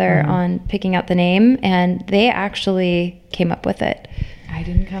closely together on picking out the name, and they actually came up with it. I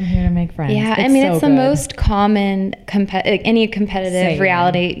didn't come here to make friends. Yeah, It's I mean, so it's the good. most common any competitive Saying.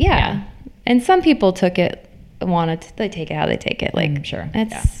 reality. Yeah. Yeah. And some people they take it how they take it. Like, sure.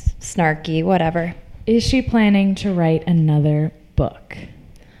 It's snarky, whatever. Is she planning to write another book?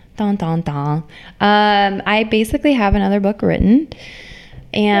 Dun, dun, dun. I basically have another book written,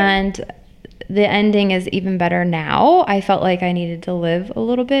 and the ending is even better now. I felt like I needed to live a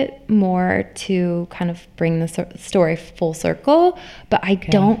little bit more to kind of bring the story full circle, but I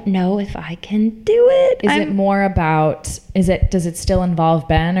don't know if I can do it. Does it still involve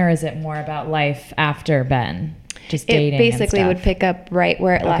Ben, or is it more about life after Ben? Just dating. It basically and would stuff? pick up right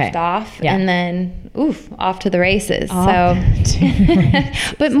where it left off, Yeah. and then off to the races. Off to the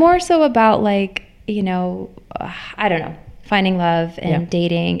races. But more so about like, I don't know, finding love and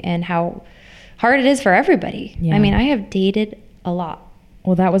dating and how hard it is for everybody. Yeah. I mean, I have dated a lot.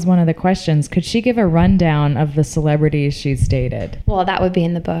 Well, that was one of the questions. Could she give a rundown of the celebrities she's dated? Well, that would be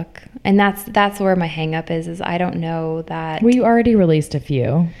in the book, and that's where my hang up is I don't know that. Well, you already released a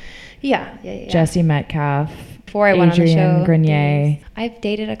few. Yeah. Jesse Metcalf. Before I went on the Adrienne show. Grenier. I've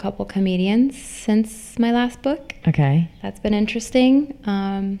dated a couple comedians since my last book. Okay. That's been interesting.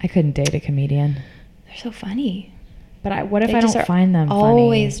 I couldn't date a comedian. They're so funny. But what if They I just don't are find them funny?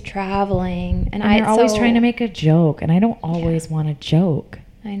 always traveling, and they're always trying to make a joke, and I don't always want a joke.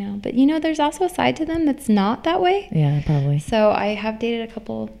 I know, but there's also a side to them that's not that way. Yeah, probably. So I have dated a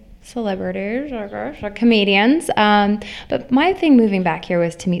couple celebrities or comedians, but my thing moving back here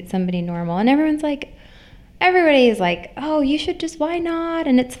was to meet somebody normal, and everybody is like, oh, you should just, why not?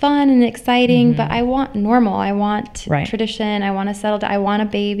 And it's fun and exciting, but I want normal. I want tradition. I want to settle down. I want a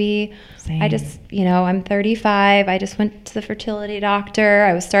baby. Same. I just, I'm 35. I just went to the fertility doctor.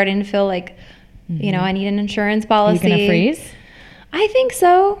 I was starting to feel like, I need an insurance policy. Are you going to freeze? I think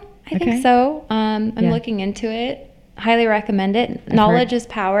so. I think Okay. so. I'm looking into it. Highly recommend it. Knowledge is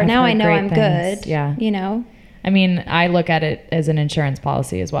power. Now I know great I'm things. good. Yeah. I mean, I look at it as an insurance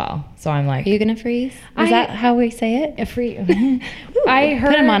policy as well. So I'm like, Are you going to freeze? Is that how we say it? I heard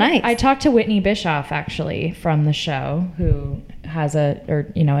Put him on ice. I talked to Whitney Bischoff actually from the show, who has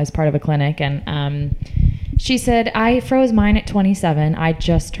is part of a clinic, and she said, I froze mine at 27. I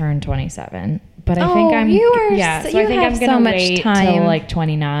just turned 27. But I think I'm so I think I'm gonna wait till like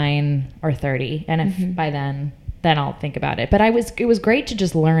 29 or 30, and if by then I'll think about it. But it was great to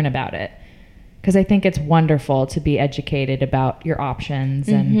just learn about it, because I think it's wonderful to be educated about your options.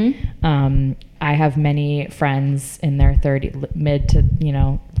 And I have many friends in their mid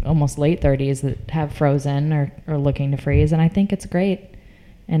to almost late 30s that have frozen or looking to freeze, and I think it's great.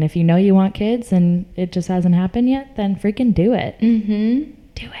 And if you want kids and it just hasn't happened yet, then freaking do it.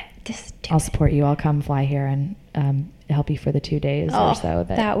 Do it. I'll support you. I'll come fly here and help you for the 2 days or so.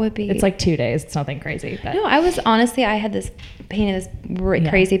 That would be. It's like 2 days. It's nothing crazy. But. No, I had painted this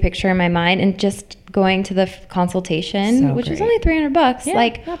crazy picture in my mind, and just going to the consultation, which was only $300. Yeah,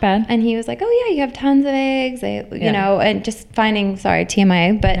 like not bad. And he was like, "Oh yeah, you have tons of eggs." And just finding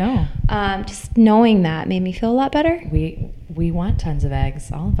TMI, but just knowing that made me feel a lot better. We want tons of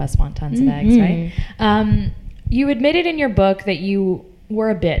eggs. All of us want tons of eggs, right? You admitted in your book that you were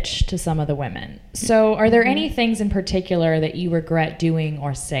a bitch to some of the women. So are there any things in particular that you regret doing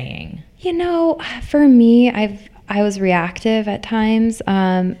or saying? For me, I was reactive at times,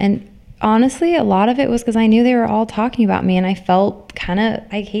 and honestly, a lot of it was because I knew they were all talking about me, and I felt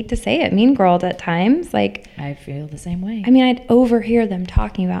I hate to say it, mean girled at times. Like, I feel the same way. I mean, I'd overhear them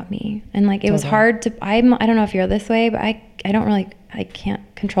talking about me, and it was hard to. I don't know if you're this way, but I can't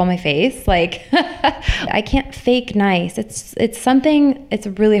control my face. Like, I can't fake nice. It's something. It's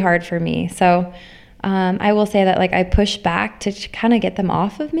really hard for me. So, I will say that I push back to kind of get them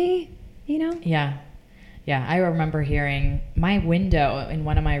off of me. Yeah, I remember hearing my window in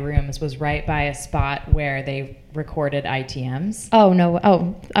one of my rooms was right by a spot where they recorded ITMs. Oh, no.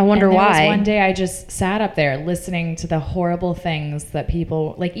 Oh, I wonder why. One day I just sat up there listening to the horrible things that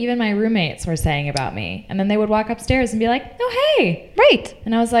people, even my roommates, were saying about me. And then they would walk upstairs and be like, "Oh, hey." Right.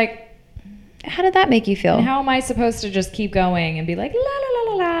 And I was like, how did that make you feel? And how am I supposed to just keep going and be like, la, la,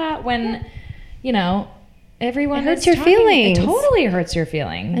 la, la, la, when, everyone it hurts your feelings. It totally hurts your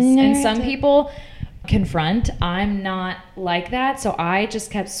feelings. And some people confront. I'm not like that, so I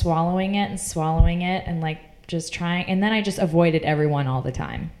just kept swallowing it and just trying, and then I just avoided everyone all the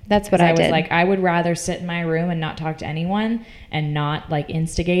time. That's what I did. Was I would rather sit in my room and not talk to anyone and not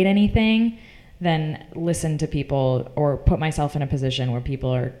instigate anything than listen to people or put myself in a position where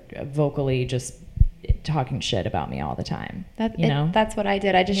people are vocally just talking shit about me all the time. That's what I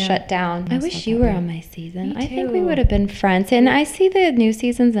did. I just shut down. I wish you were on my season. Me I think too. we would have been friends. And I see the new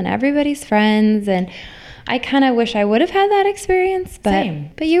seasons and everybody's friends, and I kind of wish I would have had that experience. But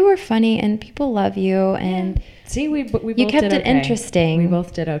Same. But you were funny, and people love you, and See, we both you kept did it okay. interesting. We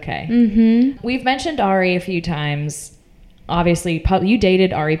both did okay. Mm-hmm. We've mentioned Ari a few times. Obviously, you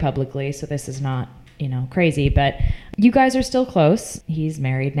dated Ari publicly, so this is not, crazy, but you guys are still close. He's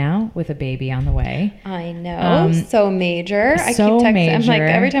married now with a baby on the way. I know. So major. I keep texting. major. I'm like,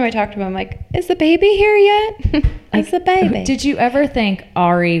 every time I talk to him, I'm like, is the baby here yet? Is the baby? Did you ever think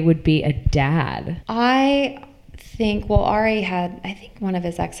Ari would be a dad? I think, Ari I think one of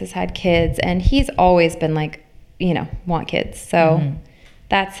his exes had kids, and he's always been like, want kids. So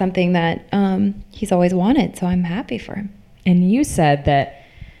that's something that he's always wanted. So I'm happy for him. And you said that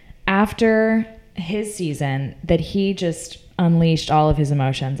after his season that he just unleashed all of his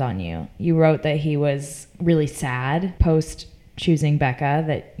emotions on you. You wrote that he was really sad post choosing Becca,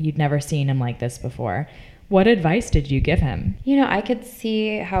 that you'd never seen him like this before. What advice did you give him? I could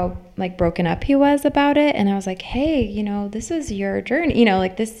see how broken up he was about it, and I was like, hey, this is your journey,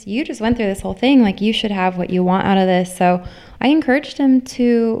 you just went through this whole thing, you should have what you want out of this. So I encouraged him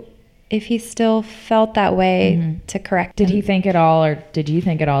to, if he still felt that way, to correct him. Did he think at all, or did you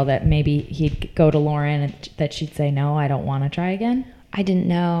think at all that maybe he'd go to Lauren and that she'd say, no, I don't want to try again? I didn't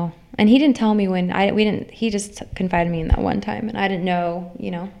know. And he didn't tell me he just confided in me in that one time, and I didn't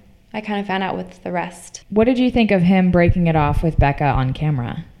know, I kind of found out with the rest. What did you think of him breaking it off with Becca on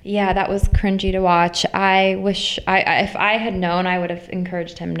camera? Yeah, that was cringy to watch. I wish if I had known, I would have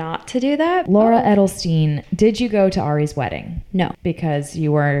encouraged him not to do that. Laura Edelstein, did you go to Ari's wedding? No. Because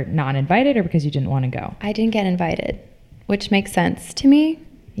you were not invited or because you didn't want to go? I didn't get invited, which makes sense to me.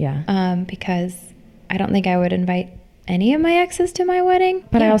 Yeah. Because I don't think I would invite any of my exes to my wedding.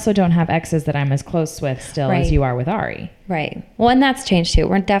 But I also don't have exes that I'm as close with still as you are with Ari. Right. Well, and that's changed too.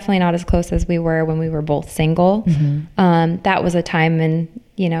 We're definitely not as close as we were when we were both single. That was a time and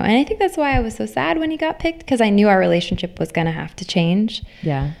I think that's why I was so sad when he got picked, because I knew our relationship was going to have to change.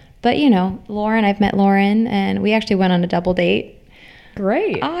 Yeah. But Lauren, I've met Lauren, and we actually went on a double date.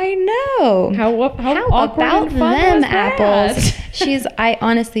 Great. I know. How awkward about and fun them was that?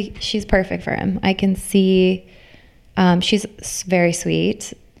 apples? She's perfect for him. I can see, she's very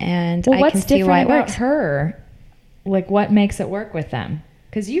sweet, and I can see why it works. What's different about her? What makes it work with them?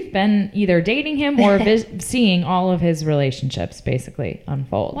 Because you've been either dating him or seeing all of his relationships basically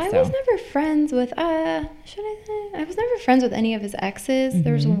unfold. Well, I was never friends with, I was never friends with any of his exes.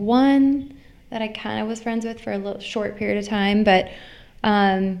 There was one that I kind of was friends with for a little short period of time, but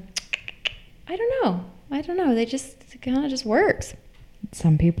I don't know. They kind of just works.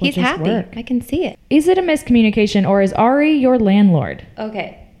 Some people He's just happy. work. I can see it. Is it a miscommunication, or is Ari your landlord?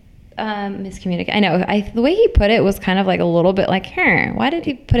 Okay. Miscommunicate. I know. The way he put it was kind of a little bit why did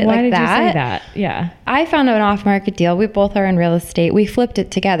he put it Why like did that? you say that? Yeah. I found an off-market deal. We both are in real estate. We flipped it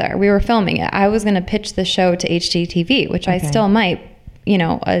together. We were filming it. I was going to pitch the show to HGTV, which I still might,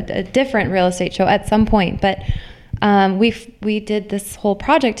 a different real estate show at some point. But we did this whole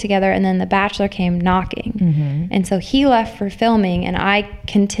project together, and then The Bachelor came knocking. And so he left for filming, and I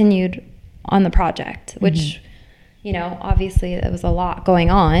continued on the project, which... obviously there was a lot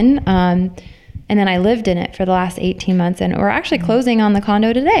going on. And then I lived in it for the last 18 months, and we're actually closing on the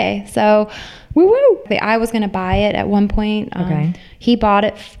condo today. So, woo-woo. I was going to buy it at one point. Okay. He bought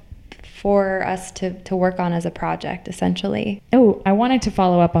it for us to work on as a project, essentially. Oh, I wanted to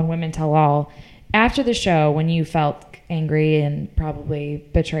follow up on Women Tell All. After the show, when you felt angry and probably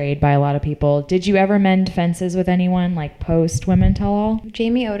betrayed by a lot of people, did you ever mend fences with anyone, post Women Tell All?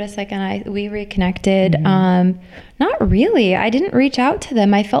 Jamie Odisek and we reconnected. Not really. I didn't reach out to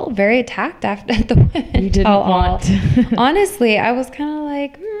them. I felt very attacked after the Women You didn't Tell want All. Honestly, I was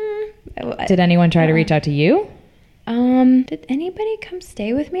kind of Did anyone try to reach out to you? Did anybody come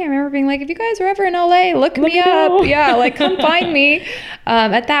stay with me? I remember being if you guys are ever in LA, look me up. know. Yeah, come find me.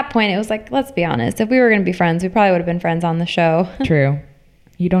 At that point, it was let's be honest. If we were going to be friends, we probably would have been friends on the show. True.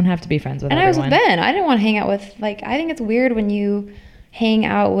 You don't have to be friends with and everyone. I was with Ben. I didn't want to hang out with, I think it's weird when you hang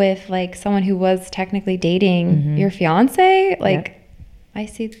out with, someone who was technically dating your fiance. I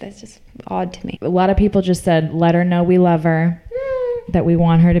see, that's just odd to me. A lot of people just said, let her know we love her. That we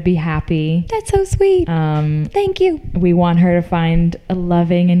want her to be happy. That's so sweet. Thank you. We want her to find a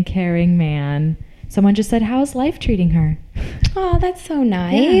loving and caring man. Someone just said, how's life treating her? Oh, that's so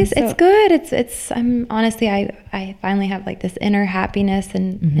nice. Yeah, it's good. I'm honestly, I finally have this inner happiness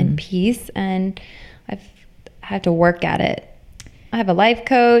and peace, and I've had to work at it. I have a life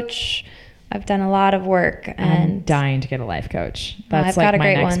coach. I've done a lot of work, I'm and dying to get a life coach. I've That's got like a my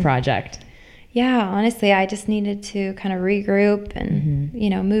great next one. project. yeah, honestly, I just needed to kind of regroup and,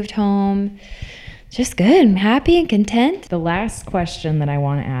 moved home. Just good. I'm happy and content. The last question that I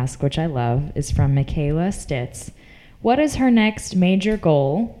want to ask, which I love, is from Michaela Stitz. What is her next major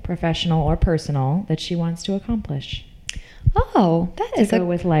goal, professional or personal, that she wants to accomplish? Oh, that is Go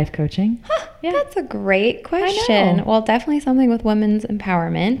with life coaching. Yeah. That's a great question. know. Well, definitely something with women's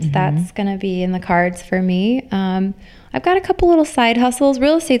empowerment. That's going to be in the cards for me. I've got a couple little side hustles.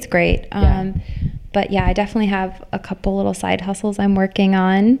 Real estate's great. But yeah, I definitely have a couple little side hustles I'm working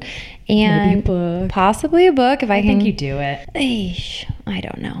on. And Maybe a book. possibly a book if I I can. think you do it. Eesh, I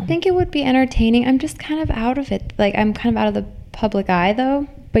don't know. I think it would be entertaining. I'm just kind of out of it. Like, I'm kind of out of the public eye, though.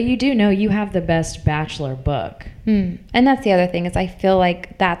 But you do know you have the best Bachelor book. And that's the other thing is I feel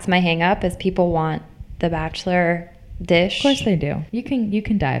like that's my hang up is people want the Bachelor dish. Of course they do. You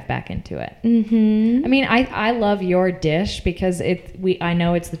can dive back into it. Mm-hmm. I mean, I love your dish because I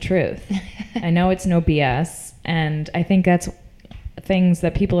know it's the truth. I know it's no BS, and I think that's things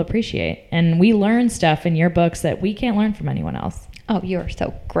that people appreciate. And we learn stuff in your books that we can't learn from anyone else. Oh, you're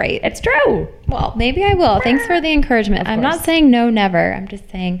so great. It's true. Well, maybe I will. Thanks for the encouragement. Of I'm course. not saying no, never. I'm just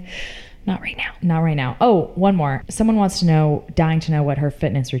saying not right now. Not right now. Oh, one more. Someone wants to know, dying to know what her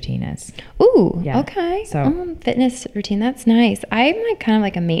fitness routine is. Ooh, Yeah. okay. So- Fitness routine, that's nice. I'm like kind of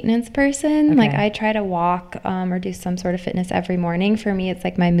like a maintenance person. Like Okay. I try to walk or do some sort of fitness every morning. For me, it's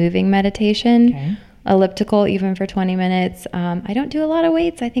like my moving meditation. Okay. Elliptical even for 20 minutes. I don't do a lot of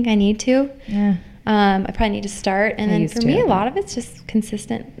weights. I think I need to. Yeah. I probably need to start. And I then used for to, me, a but- lot of it's just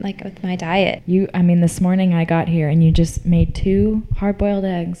consistent, like with my diet. This morning I got here and you just made 2 hard-boiled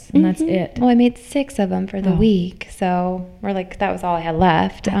eggs and that's it. Well, I made 6 of them for the Oh. week. So we're like, that was all I had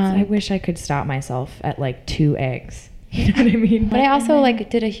left. I wish I could stop myself at like 2 eggs. You know what I mean? But I also like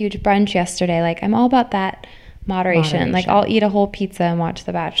did a huge brunch yesterday. Like I'm all about that moderation. Like Moderation. I'll eat a whole pizza and watch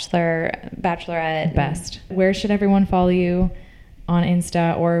The Bachelor, Bachelorette. best. Where should everyone follow you? On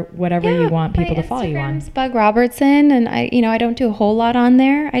Insta or whatever you want people to follow you on. Instagram's Bug Robertson, and I don't do a whole lot on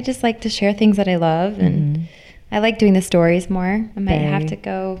there. I just like to share things that I love, and I like doing the stories more. I might have Bae. to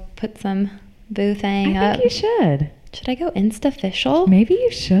go put some boo thing I up. think you should. Should I go Insta official? Maybe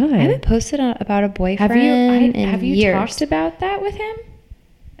you should. I haven't posted about a boyfriend Have you years. talked about that with him?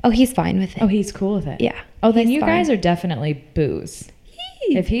 Oh, he's fine with it. Oh, he's cool with it. Yeah. Oh, then he's you fine. guys are definitely boos.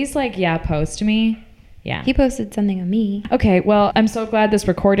 If he's like, yeah, post me. Yeah. He posted something of me. Okay, well, I'm so glad this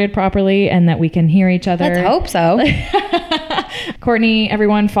recorded properly and that we can hear each other. Let's hope so. Courtney,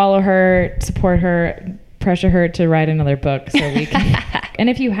 everyone follow her, support her, pressure her to write another book so we can. And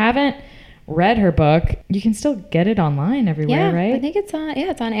if you haven't read her book, you can still get it online everywhere, Yeah, right? I think it's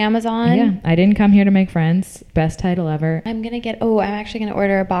on Amazon. Yeah, I Didn't Come Here to Make Friends. Best title ever. I'm actually gonna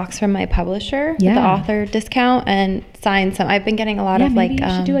order a box from my publisher with Yeah. the author discount and sign some. I've been getting a lot of maybe like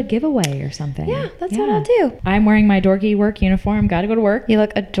you should do a giveaway or something. yeah, that's what I'll do. I'm wearing my dorky work uniform. Got to go to work. You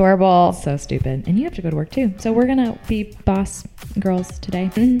look adorable. So stupid. And you have to go to work too. So we're going to be boss girls today.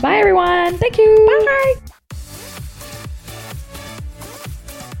 Bye, everyone. Thank you. Bye.